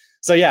 Like,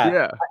 so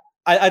yeah.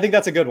 I think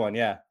that's a good one.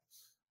 Yeah.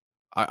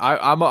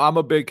 I'm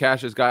a big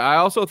Cassius guy. I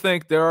also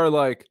think there are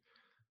like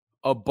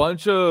a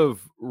bunch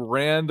of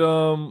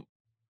random,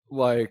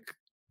 like,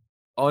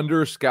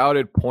 under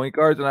scouted point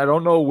guards, and I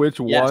don't know which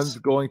one's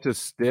going to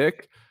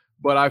stick,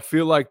 but I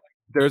feel like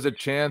there's a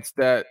chance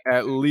that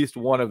at least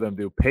one of them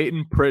do.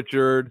 Peyton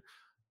Pritchard,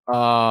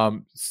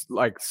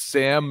 like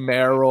Sam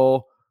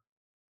Merrill,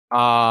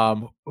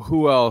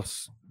 who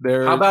else?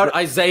 How about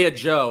Isaiah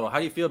Joe? How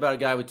do you feel about a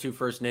guy with 2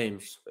 first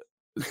names?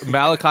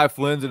 Malachi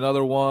Flynn's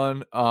another one.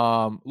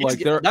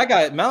 That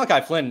guy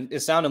Malachi Flynn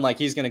is sounding like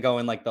he's going to go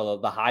in like the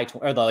high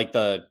or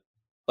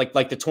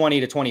the 20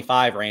 to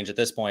 25 range at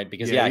this point,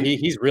 because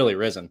he's really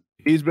risen.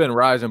 He's been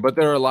rising, but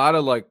there are a lot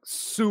of like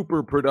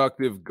super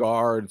productive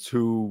guards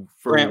who,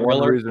 for Grant one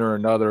Riller. reason or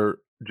another,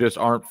 just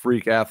aren't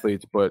freak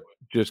athletes, but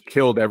just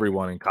killed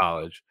everyone in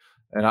college.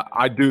 And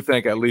I do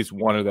think at least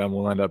one of them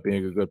will end up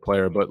being a good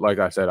player. But like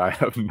I said, I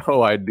have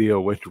no idea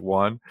which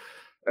one.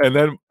 And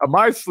then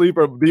my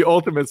sleeper, the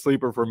ultimate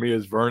sleeper for me,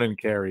 is Vernon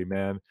Carey,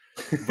 man.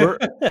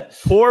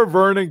 Poor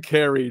Vernon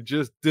Carey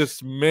just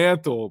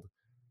dismantled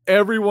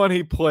everyone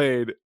he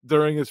played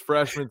during his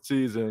freshman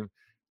season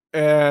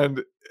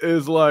and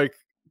is like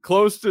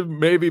close to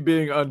maybe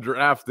being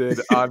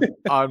undrafted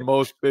on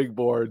most big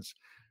boards.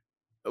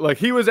 Like,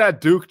 he was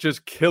at Duke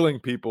just killing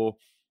people.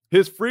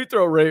 His free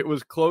throw rate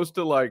was close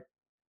to like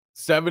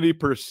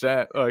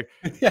 70%. Like,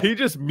 he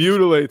just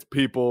mutilates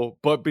people,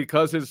 but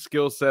because his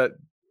skill set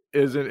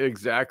isn't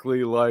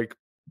exactly like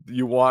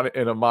you want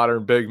in a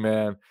modern big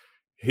man,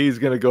 he's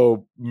going to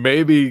go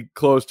maybe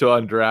close to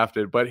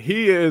undrafted, but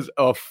he is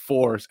a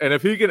force. And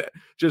if he can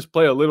just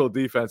play a little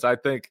defense, I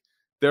think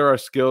there are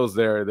skills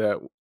there that,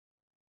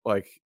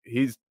 like,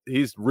 he's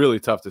really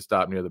tough to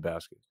stop near the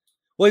basket.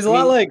 Well, he's a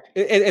lot like,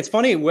 it's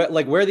funny,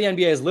 like where the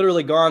NBA has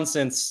literally gone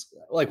since,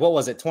 like, what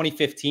was it,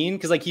 2015?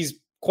 Because like he's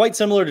quite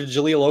similar to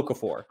Jahlil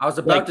Okafor. I was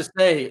about to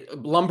say,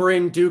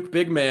 lumbering Duke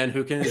big man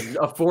who can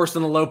a force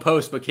in the low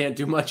post but can't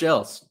do much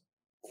else.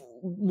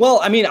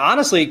 Well, I mean,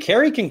 honestly,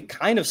 Carey can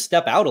kind of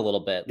step out a little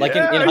bit. Like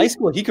in high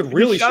school, he could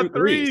really shoot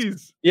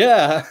threes.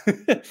 Yeah.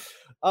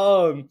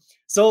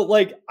 So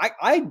like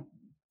I'm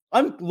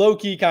low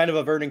key kind of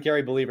a Vernon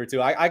Carey believer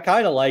too. I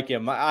kind of like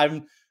him.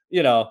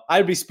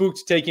 I'd be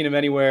spooked taking him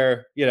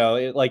anywhere,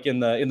 like in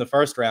the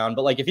first round.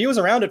 But like if he was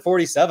around at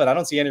 47, I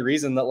don't see any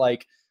reason that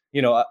like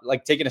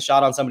taking a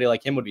shot on somebody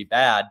like him would be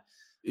bad.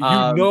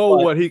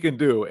 What he can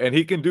do, and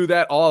he can do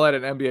that all at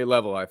an NBA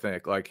level. I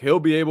think like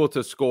he'll be able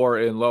to score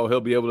in low. He'll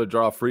be able to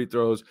draw free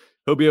throws.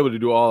 He'll be able to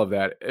do all of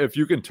that. If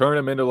you can turn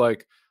him into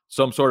like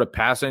some sort of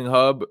passing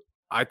hub,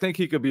 I think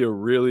he could be a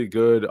really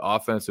good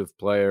offensive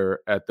player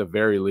at the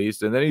very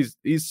least. And then he's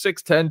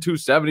 6'10",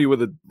 270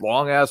 with a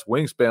long ass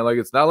wingspan. Like,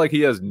 it's not like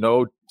he has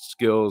no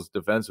skills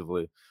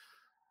defensively.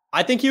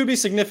 I think he would be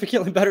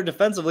significantly better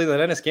defensively than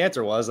Enes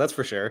Kanter was. That's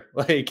for sure.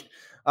 I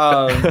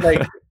don't know.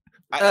 Like,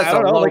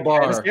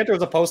 Enes Kanter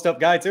was a post-up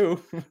guy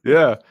too.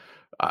 Yeah.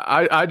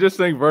 I just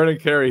think Vernon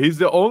Carey, he's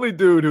the only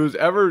dude who's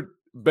ever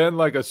been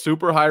like a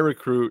super high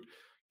recruit,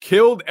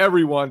 killed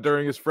everyone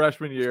during his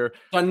freshman year.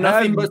 Done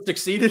nothing but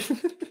succeeded.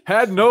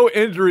 Had no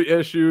injury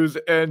issues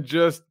and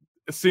just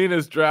seen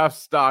his draft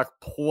stock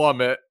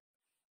plummet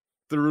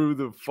through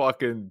the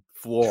fucking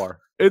floor.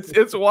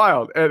 It's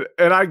wild. And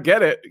I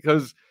get it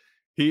because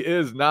he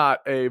is not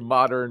a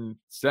modern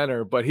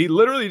center, but he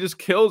literally just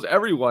kills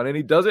everyone, and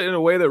he does it in a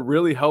way that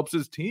really helps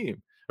his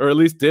team, or at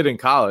least did in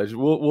college.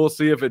 We'll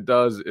see if it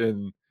does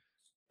in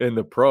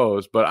the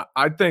pros, but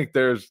I think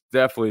there's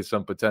definitely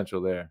some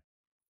potential there.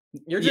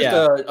 You're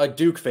just a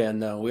Duke fan,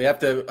 though. We have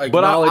to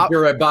acknowledge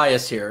your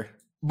bias here.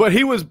 But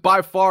he was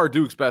by far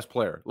Duke's best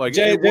player. Like,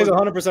 Jay's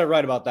 100%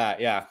 right about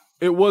that. Yeah,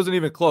 it wasn't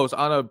even close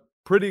on a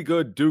pretty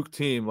good Duke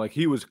team. Like,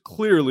 he was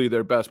clearly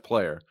their best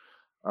player.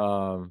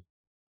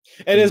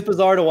 It is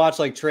bizarre to watch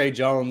like Trey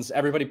Jones.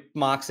 Everybody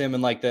mocks him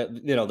in like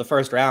the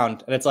first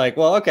round, and it's like,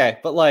 well, okay,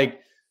 but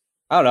like,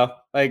 I don't know,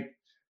 like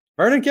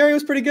Vernon Carey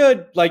was pretty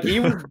good. Like, he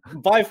was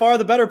by far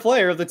the better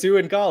player of the two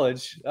in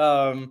college.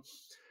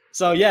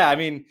 So yeah, I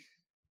mean,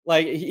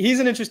 like, he's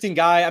an interesting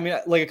guy. I mean,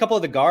 like a couple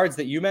of the guards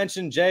that you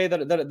mentioned, Jay,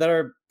 that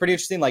are pretty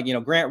interesting. Like,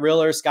 Grant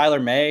Riller,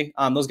 Skylar May.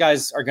 Those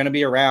guys are going to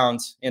be around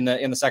in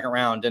the second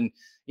round, and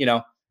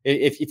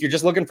if you're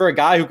just looking for a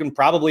guy who can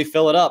probably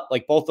fill it up,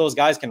 like both those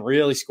guys can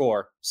really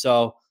score.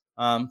 So,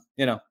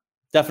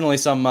 definitely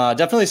some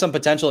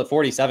potential at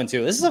 47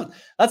 too.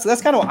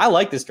 That's kind of, I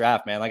like this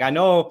draft, man. Like, I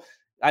know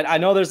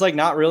there's like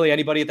not really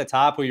anybody at the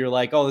top who you're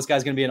like, oh, this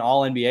guy's going to be an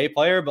all NBA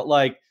player, but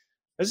like,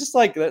 there's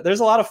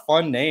a lot of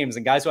fun names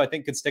and guys who I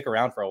think could stick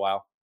around for a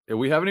while. Yeah,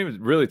 we haven't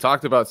even really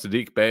talked about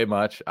Saddiq Bey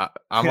much.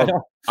 I'm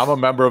a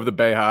member of the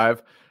Bay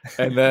Hive.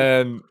 And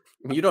then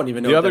You don't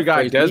even know the what other that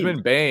guy, phrase Desmond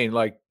means. Bain.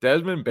 Like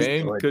Desmond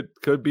Bain good.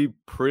 could be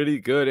pretty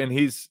good, and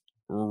he's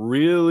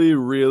really,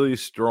 really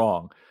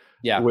strong.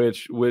 Yeah,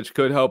 which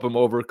could help him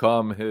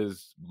overcome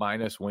his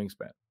minus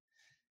wingspan.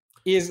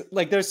 He's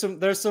like there's some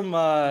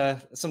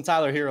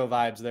Tyler Hero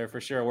vibes there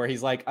for sure, where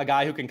he's like a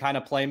guy who can kind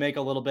of play make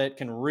a little bit,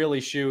 can really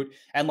shoot,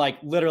 and like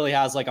literally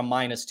has like a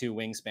 -2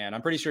 wingspan.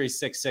 I'm pretty sure he's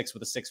 6'6"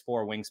 with a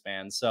 6'4"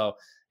 wingspan. So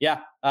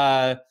yeah,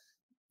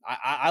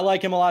 I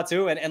like him a lot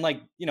too. And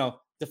like, you know,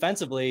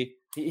 defensively,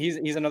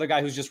 he's another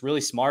guy who's just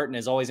really smart and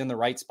is always in the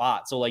right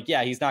spot. So like,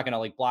 yeah, he's not gonna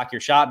like block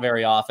your shot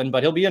very often,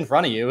 but he'll be in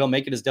front of you. He'll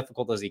make it as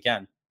difficult as he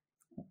can.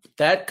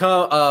 That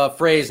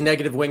phrase,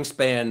 negative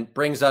wingspan,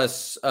 brings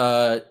us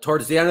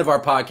towards the end of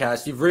our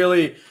podcast.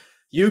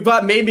 You've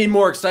made me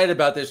more excited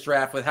about this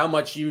draft with how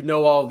much you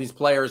know all of these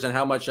players and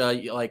how much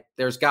like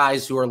there's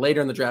guys who are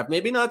later in the draft,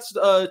 maybe not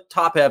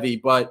top heavy,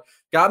 but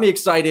got me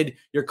excited.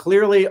 You're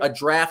clearly a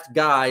draft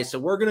guy. So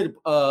we're going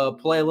to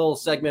play a little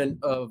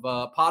segment of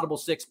Potable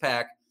Six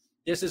Pack.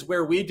 This is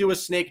where we do a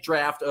snake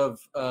draft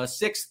of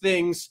 6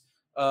 things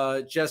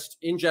just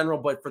in general.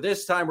 But for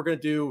this time, we're going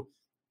to do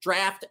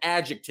draft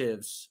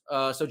adjectives.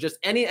 So just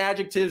any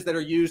adjectives that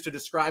are used to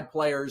describe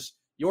players,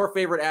 your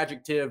favorite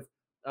adjective.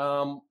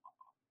 I'm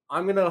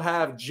going to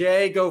have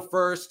Jay go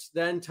first,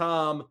 then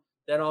Tom,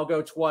 then I'll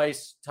go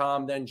twice,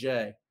 Tom, then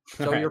Jay.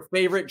 So All right. Your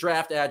favorite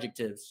draft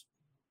adjectives.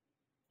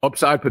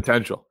 Upside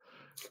potential.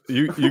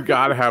 You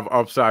got to have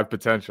upside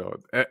potential.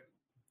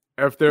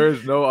 If there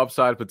is no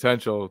upside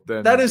potential,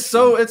 then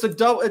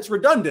it's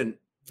redundant.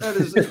 That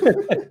is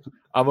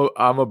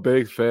I'm a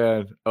big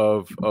fan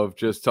of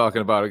just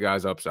talking about a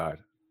guy's upside,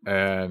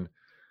 and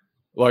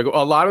like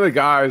a lot of the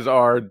guys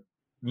are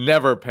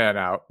never pan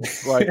out.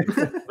 Like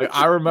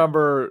I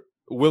remember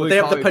Willie. They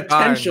have the Cauley-Stein,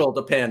 potential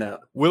to pan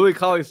out. Willie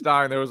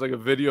Cauley-Stein. There was like a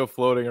video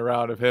floating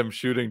around of him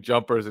shooting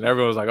jumpers, and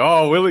everyone was like,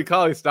 "Oh, Willie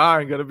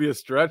Cauley-Stein gonna be a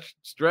stretch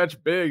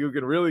big who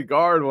can really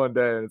guard one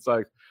day." And it's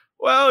like,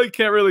 well, he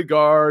can't really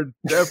guard.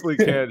 Definitely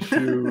can't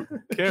shoot.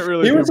 Can't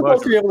really. He was do supposed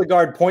much. to be able to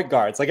guard point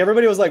guards. Like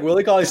everybody was like,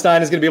 Willie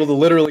Cauley-Stein is going to be able to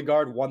literally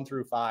guard 1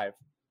 through 5.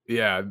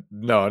 Yeah,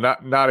 no,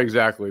 not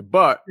exactly,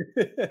 but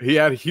he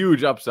had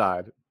huge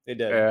upside. He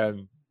did.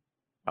 And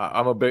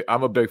I'm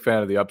a big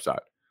fan of the upside.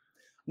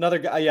 Another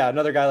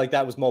guy like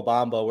that was Mo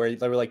Bamba, where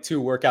there were like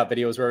 2 workout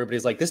videos where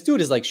everybody's like, this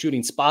dude is like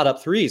shooting spot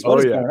up threes. What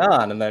is going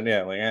on? And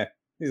then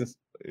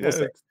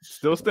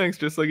Still stinks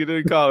just like he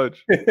did in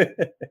college.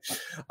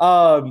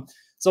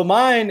 So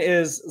mine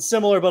is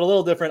similar but a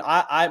little different.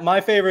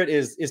 My favorite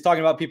is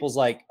talking about people's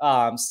like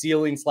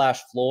ceiling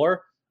 /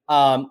 floor.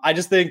 I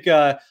just think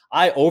I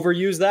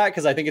overuse that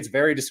because I think it's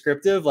very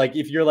descriptive. Like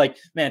if you're like,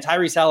 man,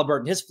 Tyrese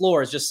Halliburton, his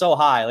floor is just so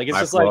high. Like it's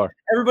just like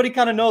everybody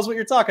kind of knows what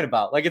you're talking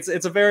about. Like it's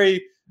a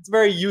very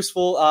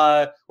useful.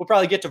 We'll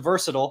probably get to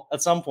versatile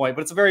at some point,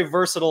 but it's a very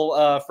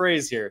versatile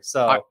phrase here.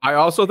 So I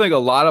also think a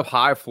lot of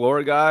high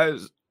floor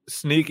guys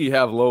sneaky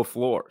have low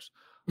floors.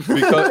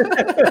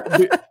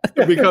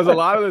 Because a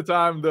lot of the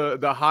time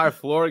the high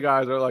floor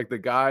guys are like the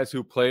guys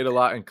who played a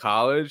lot in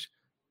college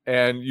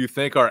and you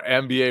think are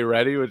NBA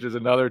ready, which is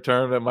another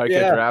term that might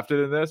get drafted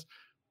in this.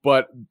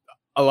 But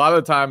a lot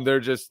of the time they're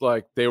just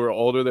like they were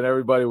older than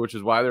everybody, which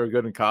is why they were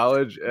good in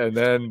college. And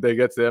then they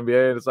get to the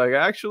NBA and it's like,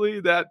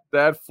 actually that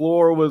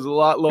floor was a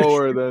lot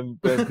lower than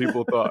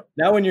people thought.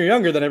 Now when you're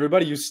younger than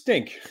everybody, you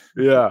stink.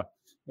 Yeah.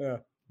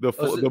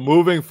 The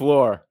moving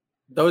floor.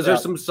 Those are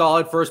some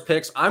solid first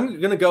picks. I'm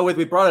going to go with,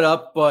 we brought it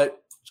up, but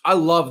I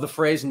love the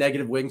phrase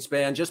negative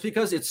wingspan just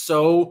because it's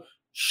so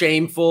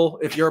shameful.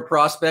 If you're a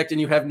prospect and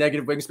you have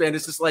negative wingspan,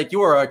 it's just like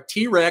you are a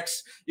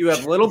T-Rex, you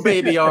have little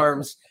baby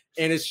arms,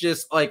 and it's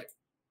just like,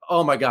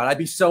 oh my God, I'd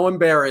be so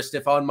embarrassed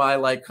if on my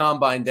like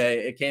combine day,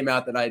 it came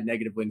out that I had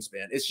negative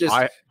wingspan. It's just,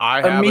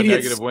 I have a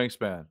negative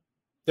wingspan.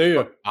 There you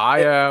go.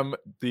 I am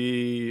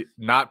the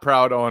not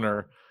proud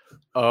owner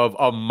of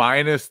a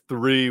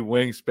 -3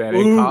 wingspan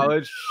in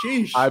college.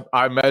 Sheesh.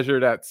 I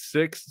measured at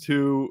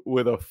 6'2"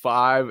 with a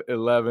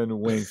 5'11"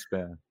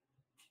 wingspan.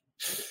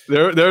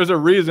 There's a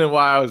reason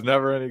why I was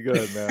never any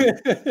good,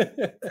 man.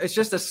 It's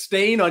just a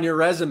stain on your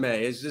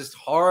resume. It's just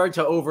hard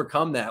to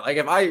overcome that. Like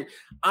if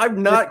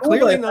I'm not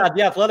clearly not.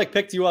 The Athletic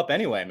picked you up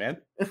anyway, man.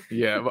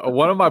 Yeah,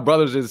 one of my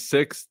brothers is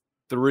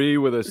 6'3"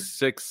 with a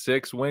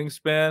 6'6"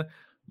 wingspan.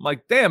 I'm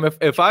like, damn,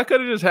 if I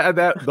could have just had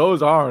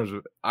those arms,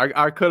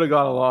 I could have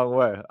gone a long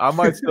way. I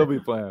might still be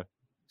playing.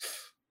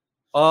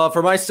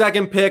 For my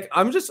second pick,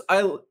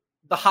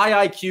 the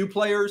high IQ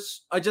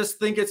players. I just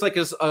think it's like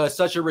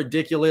such a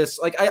ridiculous.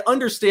 Like I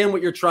understand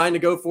what you're trying to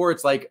go for.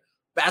 It's like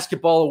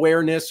basketball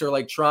awareness or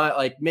like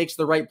makes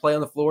the right play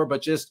on the floor,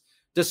 but just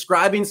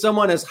describing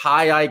someone as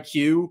high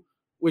IQ,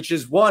 which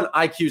is one,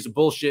 IQ's a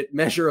bullshit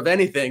measure of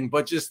anything,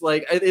 but just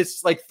like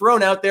it's like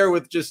thrown out there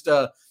with just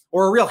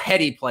or a real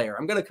heady player.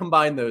 I'm going to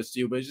combine those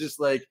two, but it's just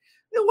like,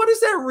 what does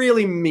that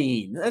really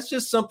mean? That's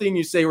just something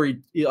you say where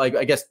he like,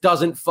 I guess,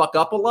 doesn't fuck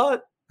up a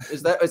lot.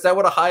 Is that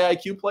what a high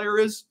IQ player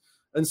is?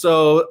 And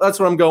so that's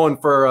what I'm going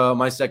for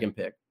my second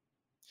pick.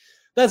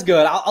 That's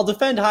good. I'll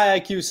defend high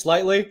IQ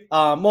slightly,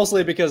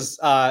 mostly because,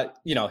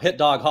 hit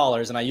dog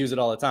hollers and I use it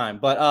all the time.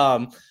 But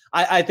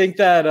I think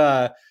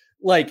that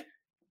like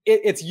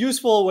it's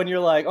useful when you're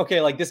like, okay,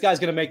 like this guy's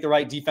going to make the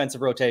right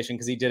defensive rotation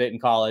because he did it in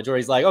college, or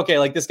he's like, okay,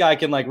 like this guy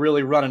can like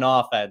really run an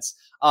offense.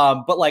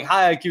 But like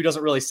high IQ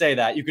doesn't really say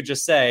that. You could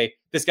just say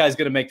this guy's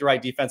going to make the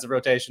right defensive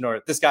rotation,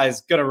 or this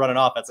guy's going to run an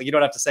offense. Like you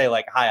don't have to say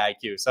like high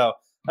IQ. So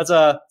that's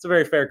a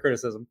very fair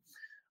criticism.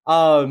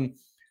 Man,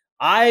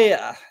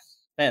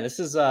 this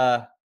is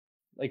like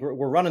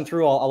we're running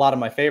through a lot of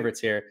my favorites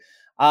here.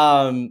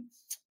 I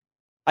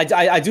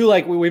do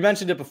like, we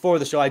mentioned it before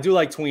the show. I do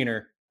like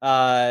tweener.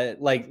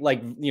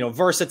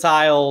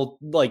 Versatile,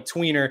 like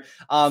tweener.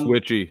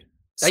 Switchy.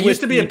 That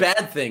used to be a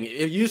bad thing.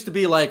 It used to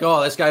be like,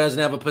 oh, this guy doesn't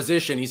have a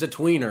position. He's a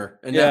tweener.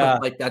 And now,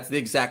 like, that's the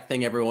exact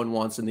thing everyone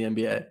wants in the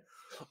NBA.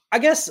 I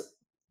guess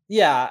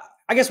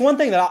one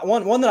thing that I'll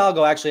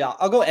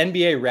go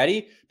NBA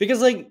ready,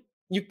 because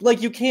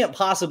you can't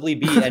possibly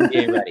be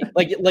NBA ready.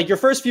 Like your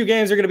first few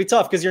games are going to be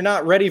tough because you're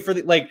not ready for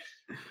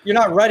you're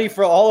not ready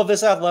for all of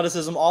this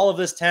athleticism, all of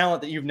this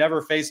talent that you've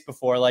never faced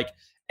before. Like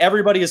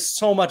everybody is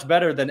so much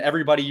better than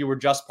everybody you were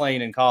just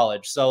playing in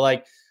college. So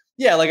like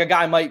a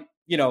guy might,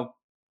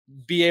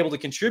 be able to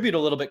contribute a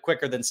little bit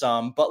quicker than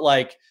some, but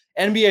like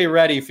NBA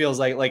ready feels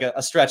like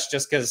a stretch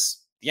just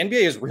because the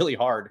NBA is really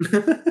hard.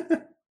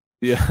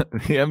 Yeah,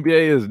 the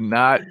NBA is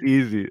not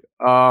easy.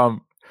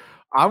 I'm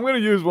going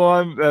to use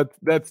one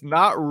that's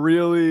not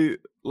really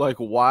like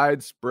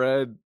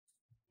widespread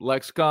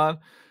lexicon,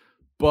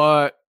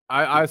 but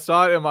I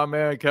saw it in my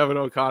man Kevin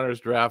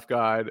O'Connor's draft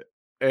guide,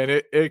 and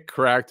it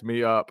cracked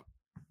me up.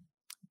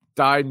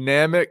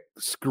 Dynamic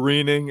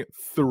screening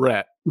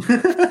threat.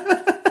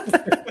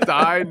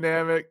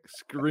 Dynamic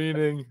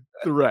screening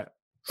threat.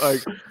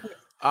 Like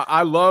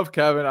I love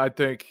Kevin. I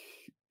think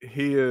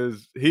he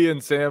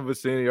and Sam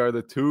Vecini are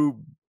the two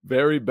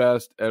very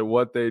best at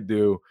what they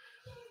do.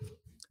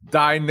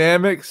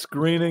 Dynamic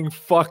screening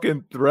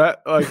fucking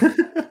threat. Like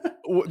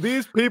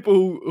these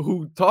people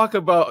who talk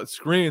about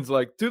screens,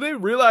 like, do they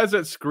realize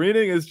that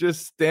screening is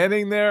just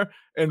standing there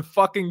and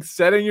fucking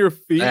setting your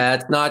feet?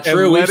 That's not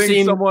true. And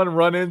letting someone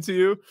run into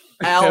you.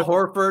 Al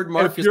Horford,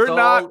 Marcus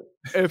Gasol.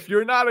 If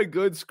you're not a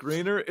good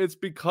screener, it's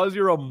because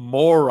you're a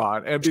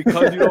moron and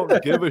because you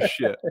don't give a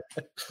shit.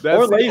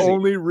 That's the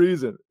only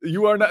reason.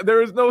 You are not.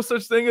 There is no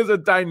such thing as a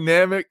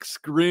dynamic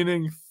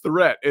screening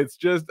threat. It's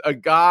just a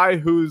guy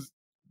who's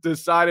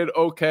decided,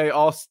 okay,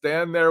 I'll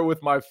stand there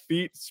with my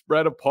feet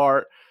spread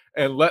apart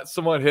and let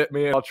someone hit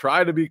me. I'll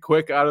try to be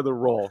quick out of the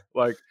roll.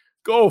 Like,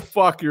 go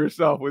fuck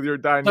yourself with your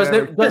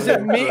dynamic. Does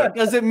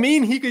it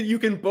mean you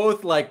can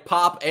both like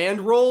pop and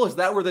roll? Is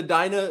that where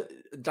the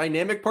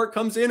dynamic part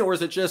comes in, or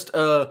is it just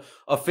a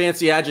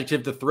fancy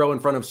adjective to throw in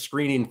front of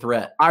screening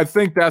threat? I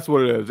think that's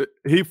what it is.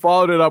 He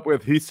followed it up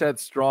with, he set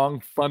strong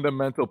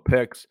fundamental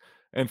picks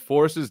and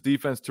forces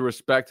defense to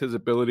respect his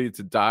ability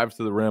to dive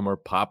to the rim or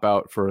pop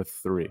out for a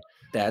three.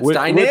 That's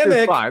dynamic. Which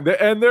is fine.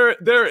 And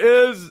there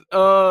is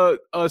a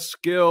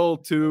skill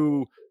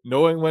to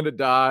knowing when to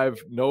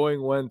dive,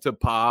 knowing when to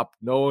pop,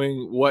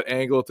 knowing what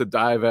angle to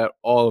dive at,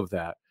 all of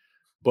that.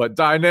 But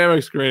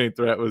dynamic screening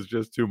threat was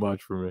just too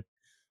much for me.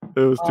 It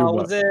was too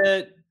much. Was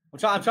it?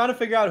 I'm trying to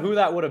figure out who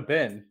that would have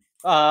been.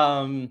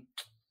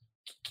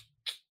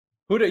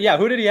 Who did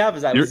he have?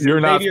 Is that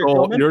you're not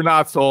sold? You're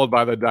not sold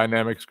by the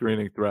dynamic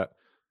screening threat.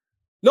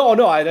 No,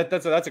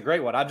 that's a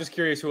great one. I'm just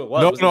curious who it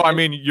was. I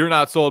mean, you're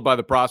not sold by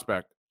the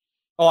prospect.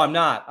 Oh, I'm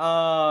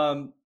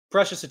not.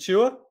 Precious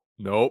Achiuwa?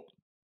 Nope.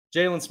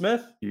 Jalen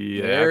Smith?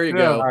 Yeah. There you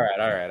go. All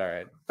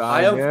right.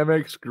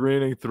 Dynamic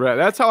screening threat.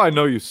 That's how I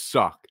know you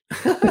suck.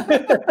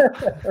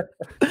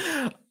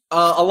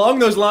 Along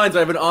those lines, I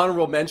have an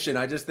honorable mention.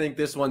 I just think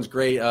this one's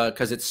great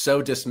because it's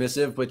so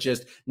dismissive, but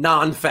just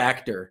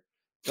non-factor.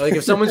 Like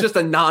if someone's just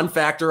a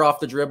non-factor off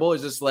the dribble,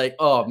 it's just like,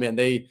 oh man,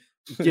 they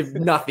give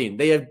nothing.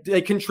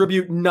 They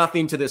contribute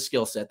nothing to this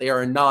skill set. They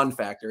are a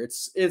non-factor.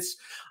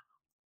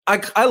 I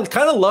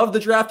kind of love the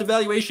draft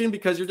evaluation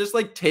because you're just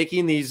like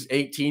taking these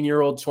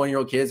 18-year-old,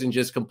 20-year-old kids and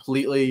just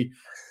completely,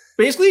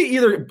 basically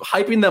either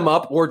hyping them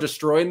up or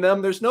destroying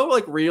them. There's no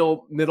like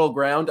real middle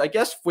ground. I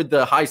guess with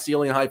the high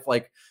ceiling,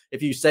 like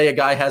if you say a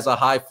guy has a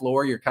high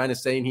floor, you're kind of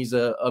saying he's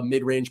a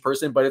mid-range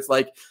person, but it's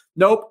like,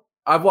 nope,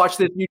 I've watched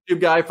this YouTube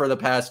guy for the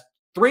past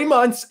 3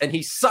 months and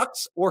he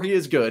sucks or he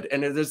is good.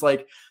 And there's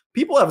like,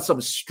 people have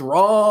some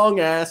strong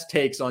ass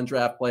takes on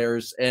draft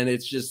players. And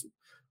it's just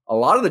a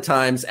lot of the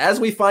times, as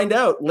we find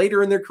out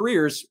later in their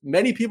careers,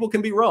 many people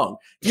can be wrong.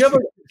 Do you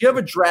have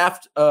a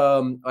draft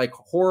like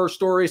horror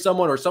story,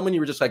 someone you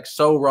were just like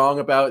so wrong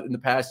about in the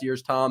past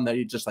years, Tom, that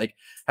he just like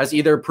has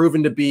either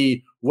proven to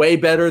be way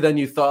better than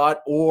you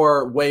thought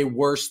or way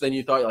worse than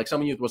you thought? Like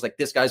someone you was like,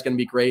 this guy's going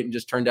to be great and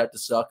just turned out to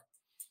suck.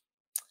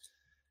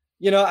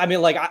 I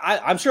mean, like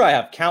I'm sure I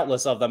have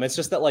countless of them. It's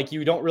just that like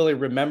you don't really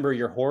remember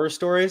your horror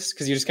stories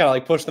because you just kind of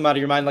like push them out of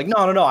your mind. Like, no,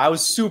 I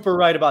was super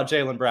right about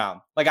Jaylen Brown.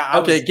 Like,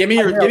 give me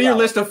your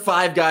list of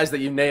 5 guys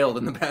that you nailed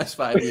in the past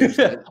 5 years.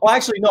 Well,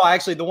 actually,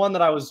 the one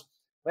that I was,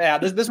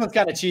 this one's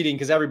kind of cheating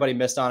because everybody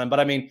missed on him. But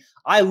I mean,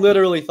 I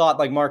literally thought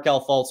like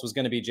Markelle Fultz was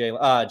going to be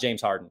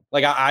James Harden.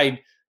 Like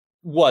I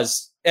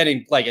was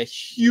like a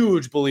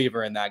huge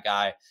believer in that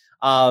guy.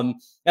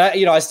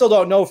 I still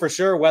don't know for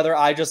sure whether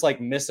I just like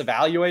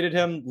misevaluated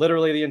him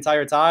literally the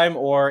entire time,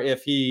 or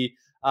if he,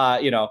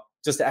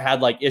 just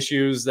had like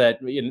issues that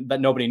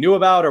that nobody knew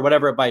about or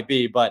whatever it might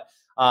be. But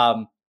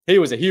he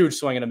was a huge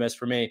swing and a miss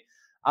for me.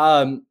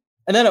 And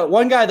then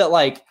one guy that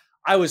like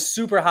I was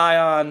super high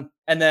on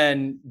and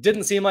then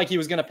didn't seem like he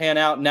was going to pan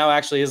out, and now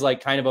actually is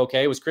like kind of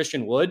okay, was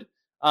Christian Wood.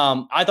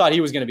 I thought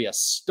he was going to be a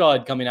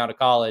stud coming out of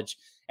college,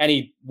 and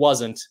he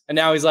wasn't. And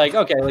now he's like,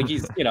 okay, like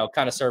he's,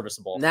 kind of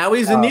serviceable. Now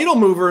he's a needle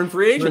mover in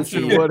free agency.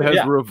 Christian Wood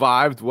has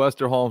revived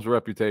Westerholm's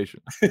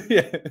reputation.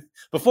 Yeah.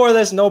 Before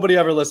this, nobody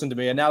ever listened to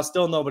me, and now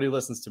still nobody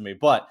listens to me.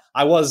 But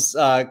I was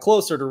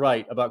closer to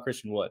right about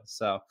Christian Wood.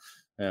 So,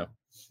 yeah.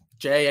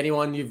 Jay,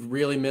 anyone you've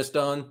really missed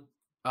on?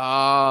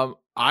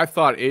 I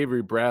thought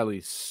Avery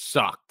Bradley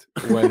sucked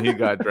when he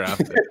got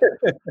drafted.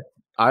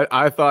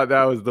 I thought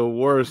that was the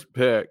worst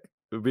pick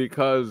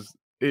because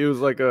he was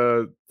like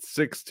a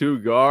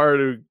 6'2" guard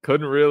who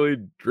couldn't really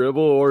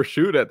dribble or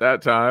shoot at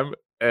that time.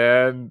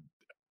 And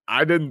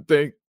I didn't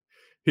think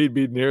he'd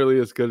be nearly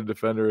as good a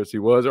defender as he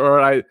was. Or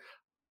I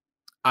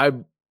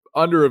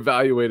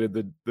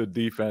under-evaluated the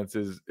defense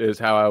is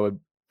how I would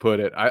put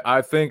it.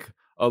 I think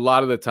a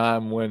lot of the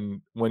time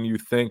when you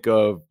think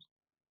of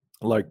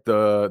like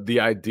the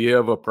idea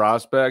of a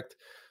prospect,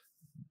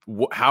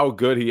 how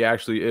good he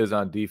actually is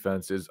on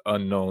defense is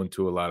unknown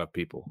to a lot of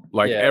people.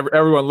 Like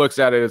everyone looks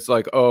at it, it's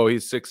like, oh,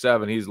 he's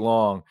 6'7", he's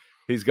long,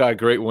 he's got a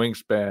great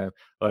wingspan,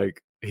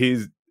 like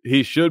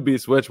he should be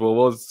switchable.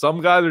 Well,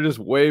 some guys are just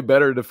way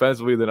better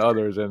defensively than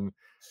others, and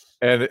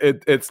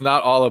it's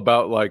not all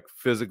about like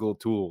physical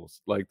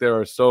tools. Like there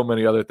are so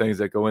many other things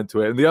that go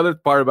into it. And the other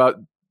part about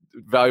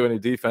valuing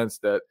defense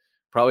that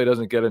probably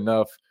doesn't get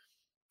enough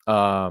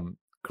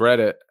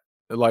credit,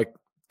 like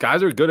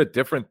guys are good at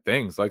different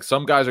things. Like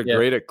some guys are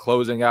great at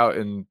closing out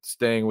and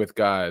staying with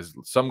guys.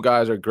 Some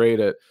guys are great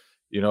at,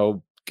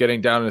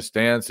 getting down in a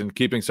stance and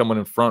keeping someone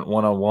in front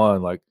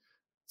one-on-one. Like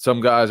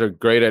some guys are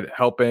great at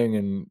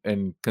helping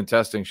and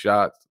contesting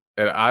shots.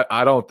 And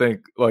I don't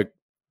think, like,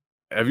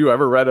 have you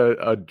ever read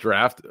a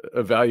draft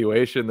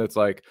evaluation that's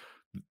like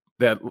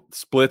that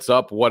splits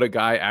up what a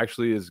guy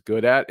actually is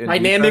good at?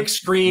 Dynamic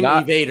screen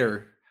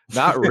evader.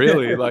 Not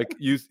really. Like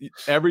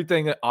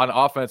everything on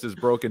offense is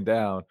broken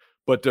down.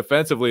 But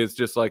defensively, it's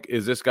just like,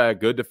 is this guy a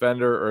good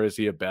defender or is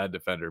he a bad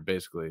defender,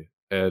 basically?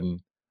 And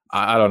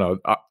I don't know.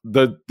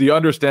 The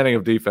understanding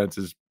of defense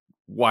is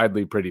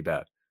widely pretty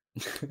bad,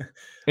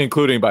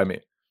 including by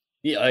me.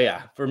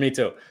 Yeah, for me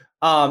too.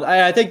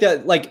 I think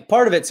that like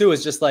part of it too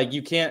is just like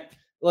you can't,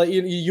 like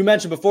you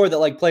mentioned before that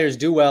like players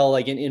do well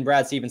like in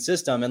Brad Stevens'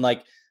 system, and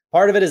like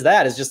part of it is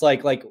just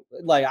like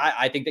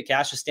I think that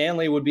Cassius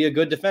Stanley would be a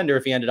good defender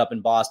if he ended up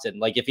in Boston.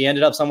 Like if he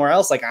ended up somewhere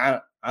else, like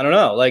I don't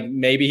know, like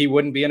maybe he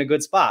wouldn't be in a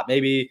good spot.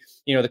 Maybe,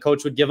 the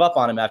coach would give up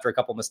on him after a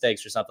couple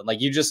mistakes or something. Like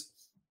you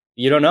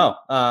don't know.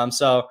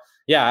 So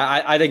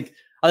yeah, I think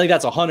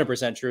that's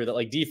 100% true that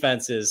like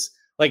defense is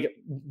like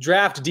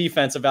draft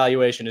defense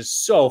evaluation is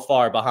so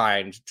far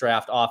behind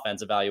draft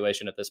offense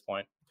evaluation at this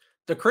point.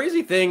 The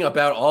crazy thing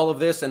about all of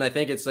this, and I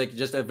think it's like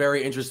just a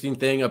very interesting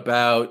thing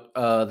about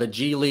the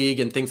G League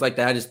and things like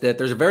that, is that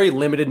there's a very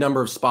limited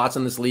number of spots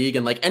in this league.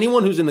 And like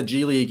anyone who's in the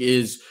G League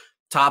is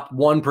top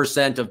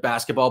 1% of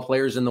basketball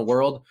players in the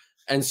world.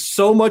 And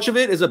so much of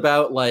it is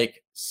about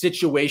like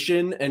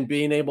situation and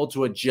being able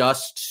to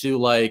adjust to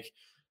like,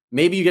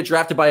 maybe you get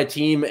drafted by a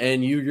team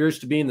and you're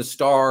used to being the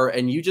star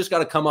and you just got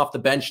to come off the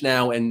bench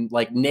now and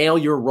like nail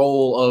your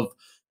role of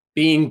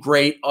being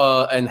great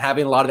and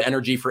having a lot of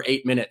energy for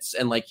 8 minutes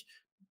and like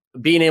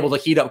being able to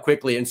heat up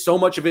quickly. And so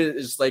much of it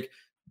is like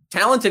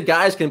talented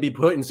guys can be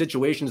put in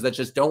situations that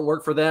just don't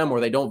work for them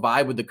or they don't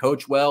vibe with the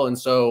coach well. And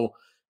so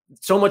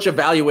much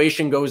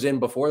evaluation goes in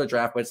before the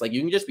draft, but it's like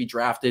you can just be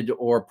drafted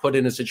or put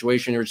in a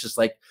situation where it's just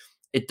like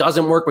it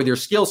doesn't work with your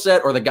skill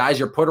set, or the guys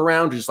you're put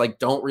around just like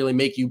don't really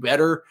make you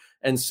better.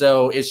 And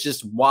so it's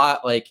just why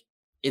like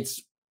it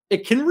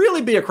can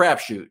really be a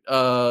crapshoot.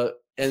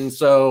 And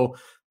so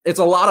it's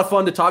a lot of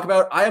fun to talk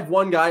about. I have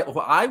one guy who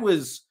I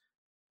was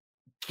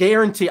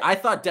guaranteed. I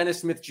thought Dennis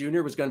Smith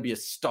Jr. was going to be a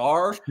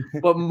star,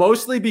 but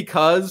mostly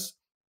because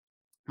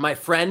my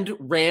friend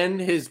ran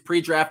his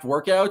pre-draft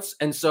workouts.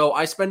 And so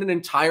I spent an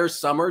entire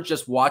summer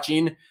just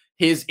watching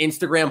his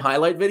Instagram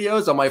highlight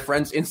videos on my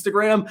friend's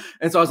Instagram.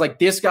 And so I was like,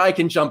 this guy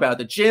can jump out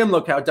the gym.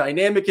 Look how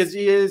dynamic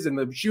he is and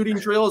the shooting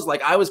drills.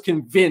 Like I was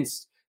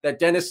convinced that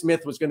Dennis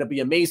Smith was going to be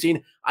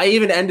amazing. I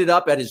even ended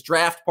up at his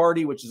draft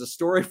party, which is a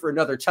story for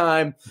another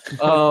time.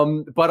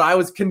 But I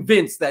was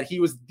convinced that he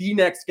was the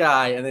next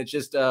guy, and it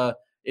just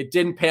it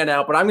didn't pan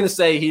out. But I'm going to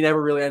say he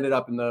never really ended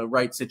up in the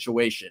right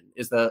situation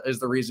is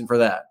the reason for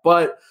that.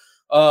 But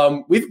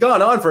we've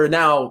gone on for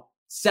now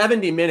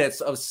 70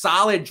 minutes of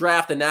solid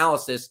draft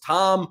analysis.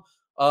 Tom,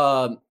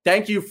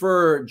 thank you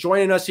for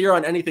joining us here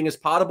on Anything is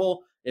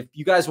Potable. If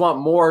you guys want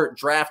more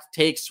draft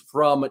takes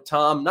from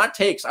Tom, not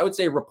takes, I would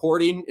say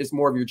reporting is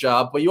more of your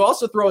job, but you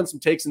also throw in some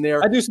takes in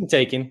there. I do some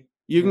taking.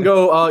 You can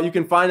go, you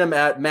can find him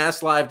at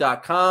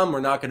masslive.com. We're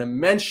not going to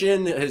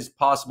mention his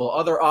possible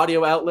other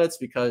audio outlets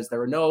because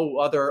there are no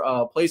other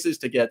places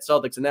to get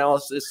Celtics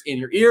analysis in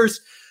your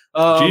ears.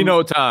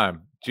 Geno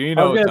time. I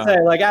was going to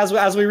say, like,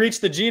 as we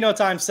reach the Geno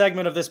time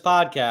segment of this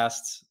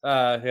podcast,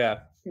 yeah.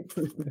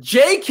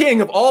 Jay King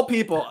of all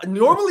people.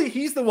 Normally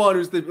he's the one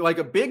who's like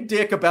a big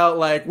dick about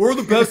like we're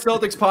the best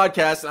Celtics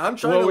podcast. And I'm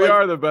trying well, to. We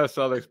are the best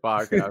Celtics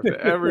podcast.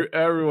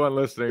 Everyone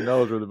listening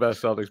knows we're the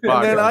best Celtics podcast.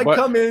 And then I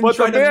come in, but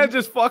the man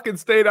just fucking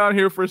stayed on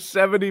here for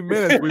 70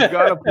 minutes. We've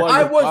got to plug.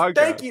 I was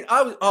thinking.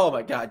 Oh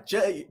my god,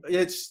 Jay!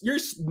 It's your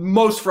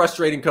most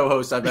frustrating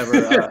co-host I've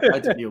ever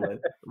had to deal with.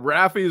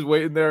 Rafi's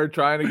waiting there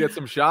trying to get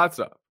some shots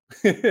up.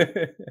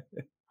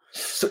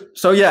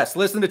 So yes,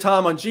 listen to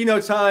Tom on Geno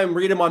Time.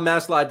 Read him on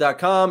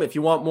masslive.com. If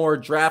you want more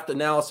draft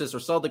analysis or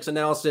Celtics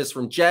analysis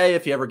from Jay,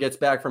 if he ever gets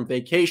back from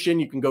vacation,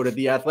 you can go to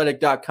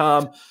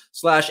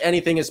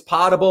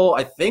theathletic.com/anythingispotable.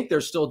 I think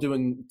they're still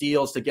doing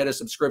deals to get a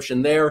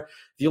subscription there.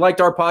 If you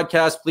liked our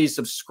podcast, please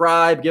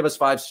subscribe, give us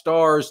 5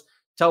 stars,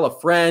 tell a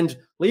friend,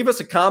 leave us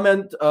a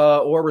comment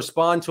or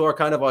respond to our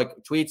kind of like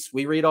tweets.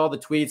 We read all the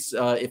tweets.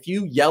 If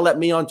you yell at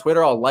me on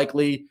Twitter, I'll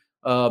likely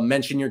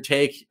mention your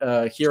take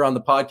here on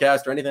the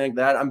podcast or anything like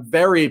that. I'm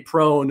very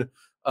prone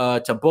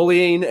to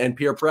bullying and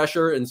peer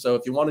pressure. And so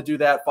if you want to do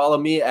that, follow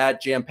me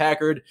at Jam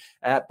Packard,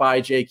 at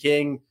by J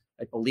King.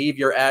 I believe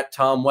you're at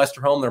Tom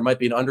Westerholm. There might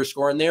be an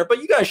underscore in there,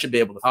 but you guys should be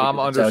able to Tom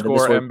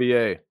underscore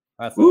MBA.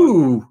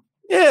 Ooh.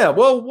 Yeah,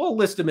 well, we'll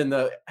list them in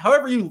the,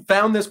 however you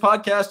found this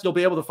podcast, you'll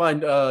be able to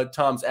find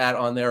Tom's ad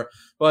on there.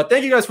 But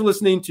thank you guys for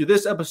listening to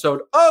this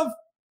episode of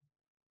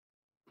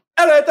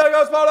Anything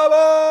Is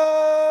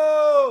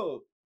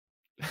Potable!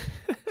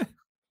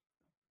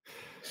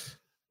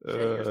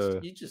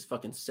 You just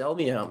fucking sell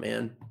me out,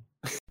 man.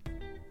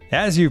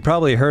 As you've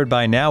probably heard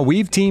by now,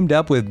 we've teamed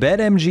up with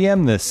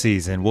BetMGM this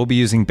season. We'll be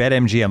using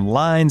BetMGM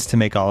lines to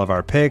make all of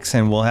our picks,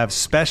 and we'll have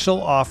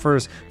special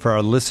offers for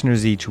our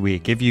listeners each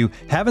week. If you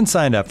haven't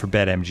signed up for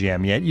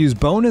BetMGM yet, use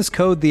bonus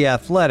code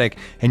THEATHLETIC,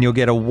 and you'll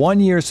get a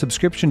 1-year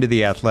subscription to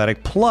The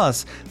Athletic,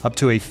 plus up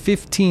to a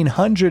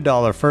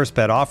 $1,500 first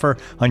bet offer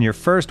on your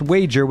first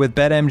wager with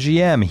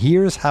BetMGM.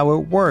 Here's how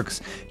it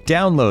works.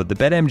 Download the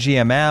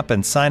BetMGM app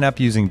and sign up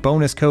using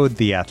bonus code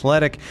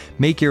THEATHLETIC.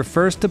 Make your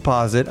first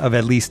deposit of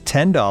at least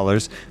 $10.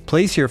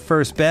 Place your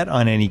first bet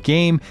on any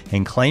game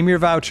and claim your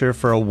voucher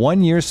for a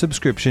 1-year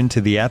subscription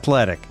to The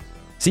Athletic.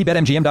 See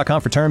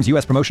BetMGM.com for terms.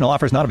 U.S. promotional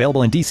offers not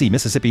available in D.C.,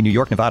 Mississippi, New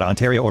York, Nevada,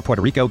 Ontario, or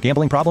Puerto Rico.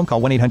 Gambling problem? Call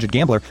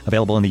 1-800-GAMBLER.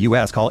 Available in the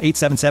U.S. Call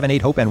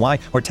 877-8-HOPE-NY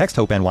or text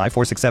HOPE-NY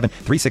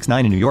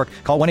 467-369 in New York.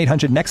 Call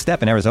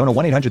 1-800-NEXT-STEP in Arizona.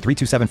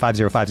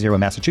 1-800-327-5050 in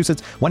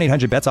Massachusetts.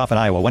 1-800-BETS-OFF in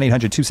Iowa.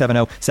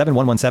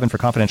 1-800-270-7117 for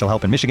confidential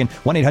help in Michigan.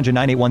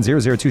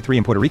 1-800-981-0023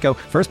 in Puerto Rico.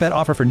 First bet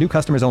offer for new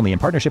customers only in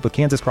partnership with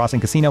Kansas Crossing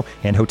Casino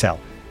and Hotel.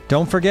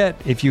 Don't forget,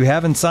 if you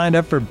haven't signed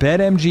up for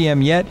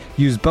BetMGM yet,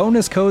 use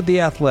bonus code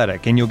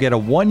THEATHLETIC and you'll get a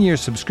 1-year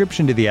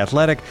subscription to The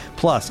Athletic,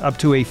 plus up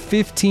to a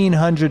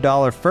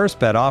 $1,500 first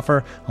bet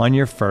offer on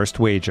your first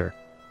wager.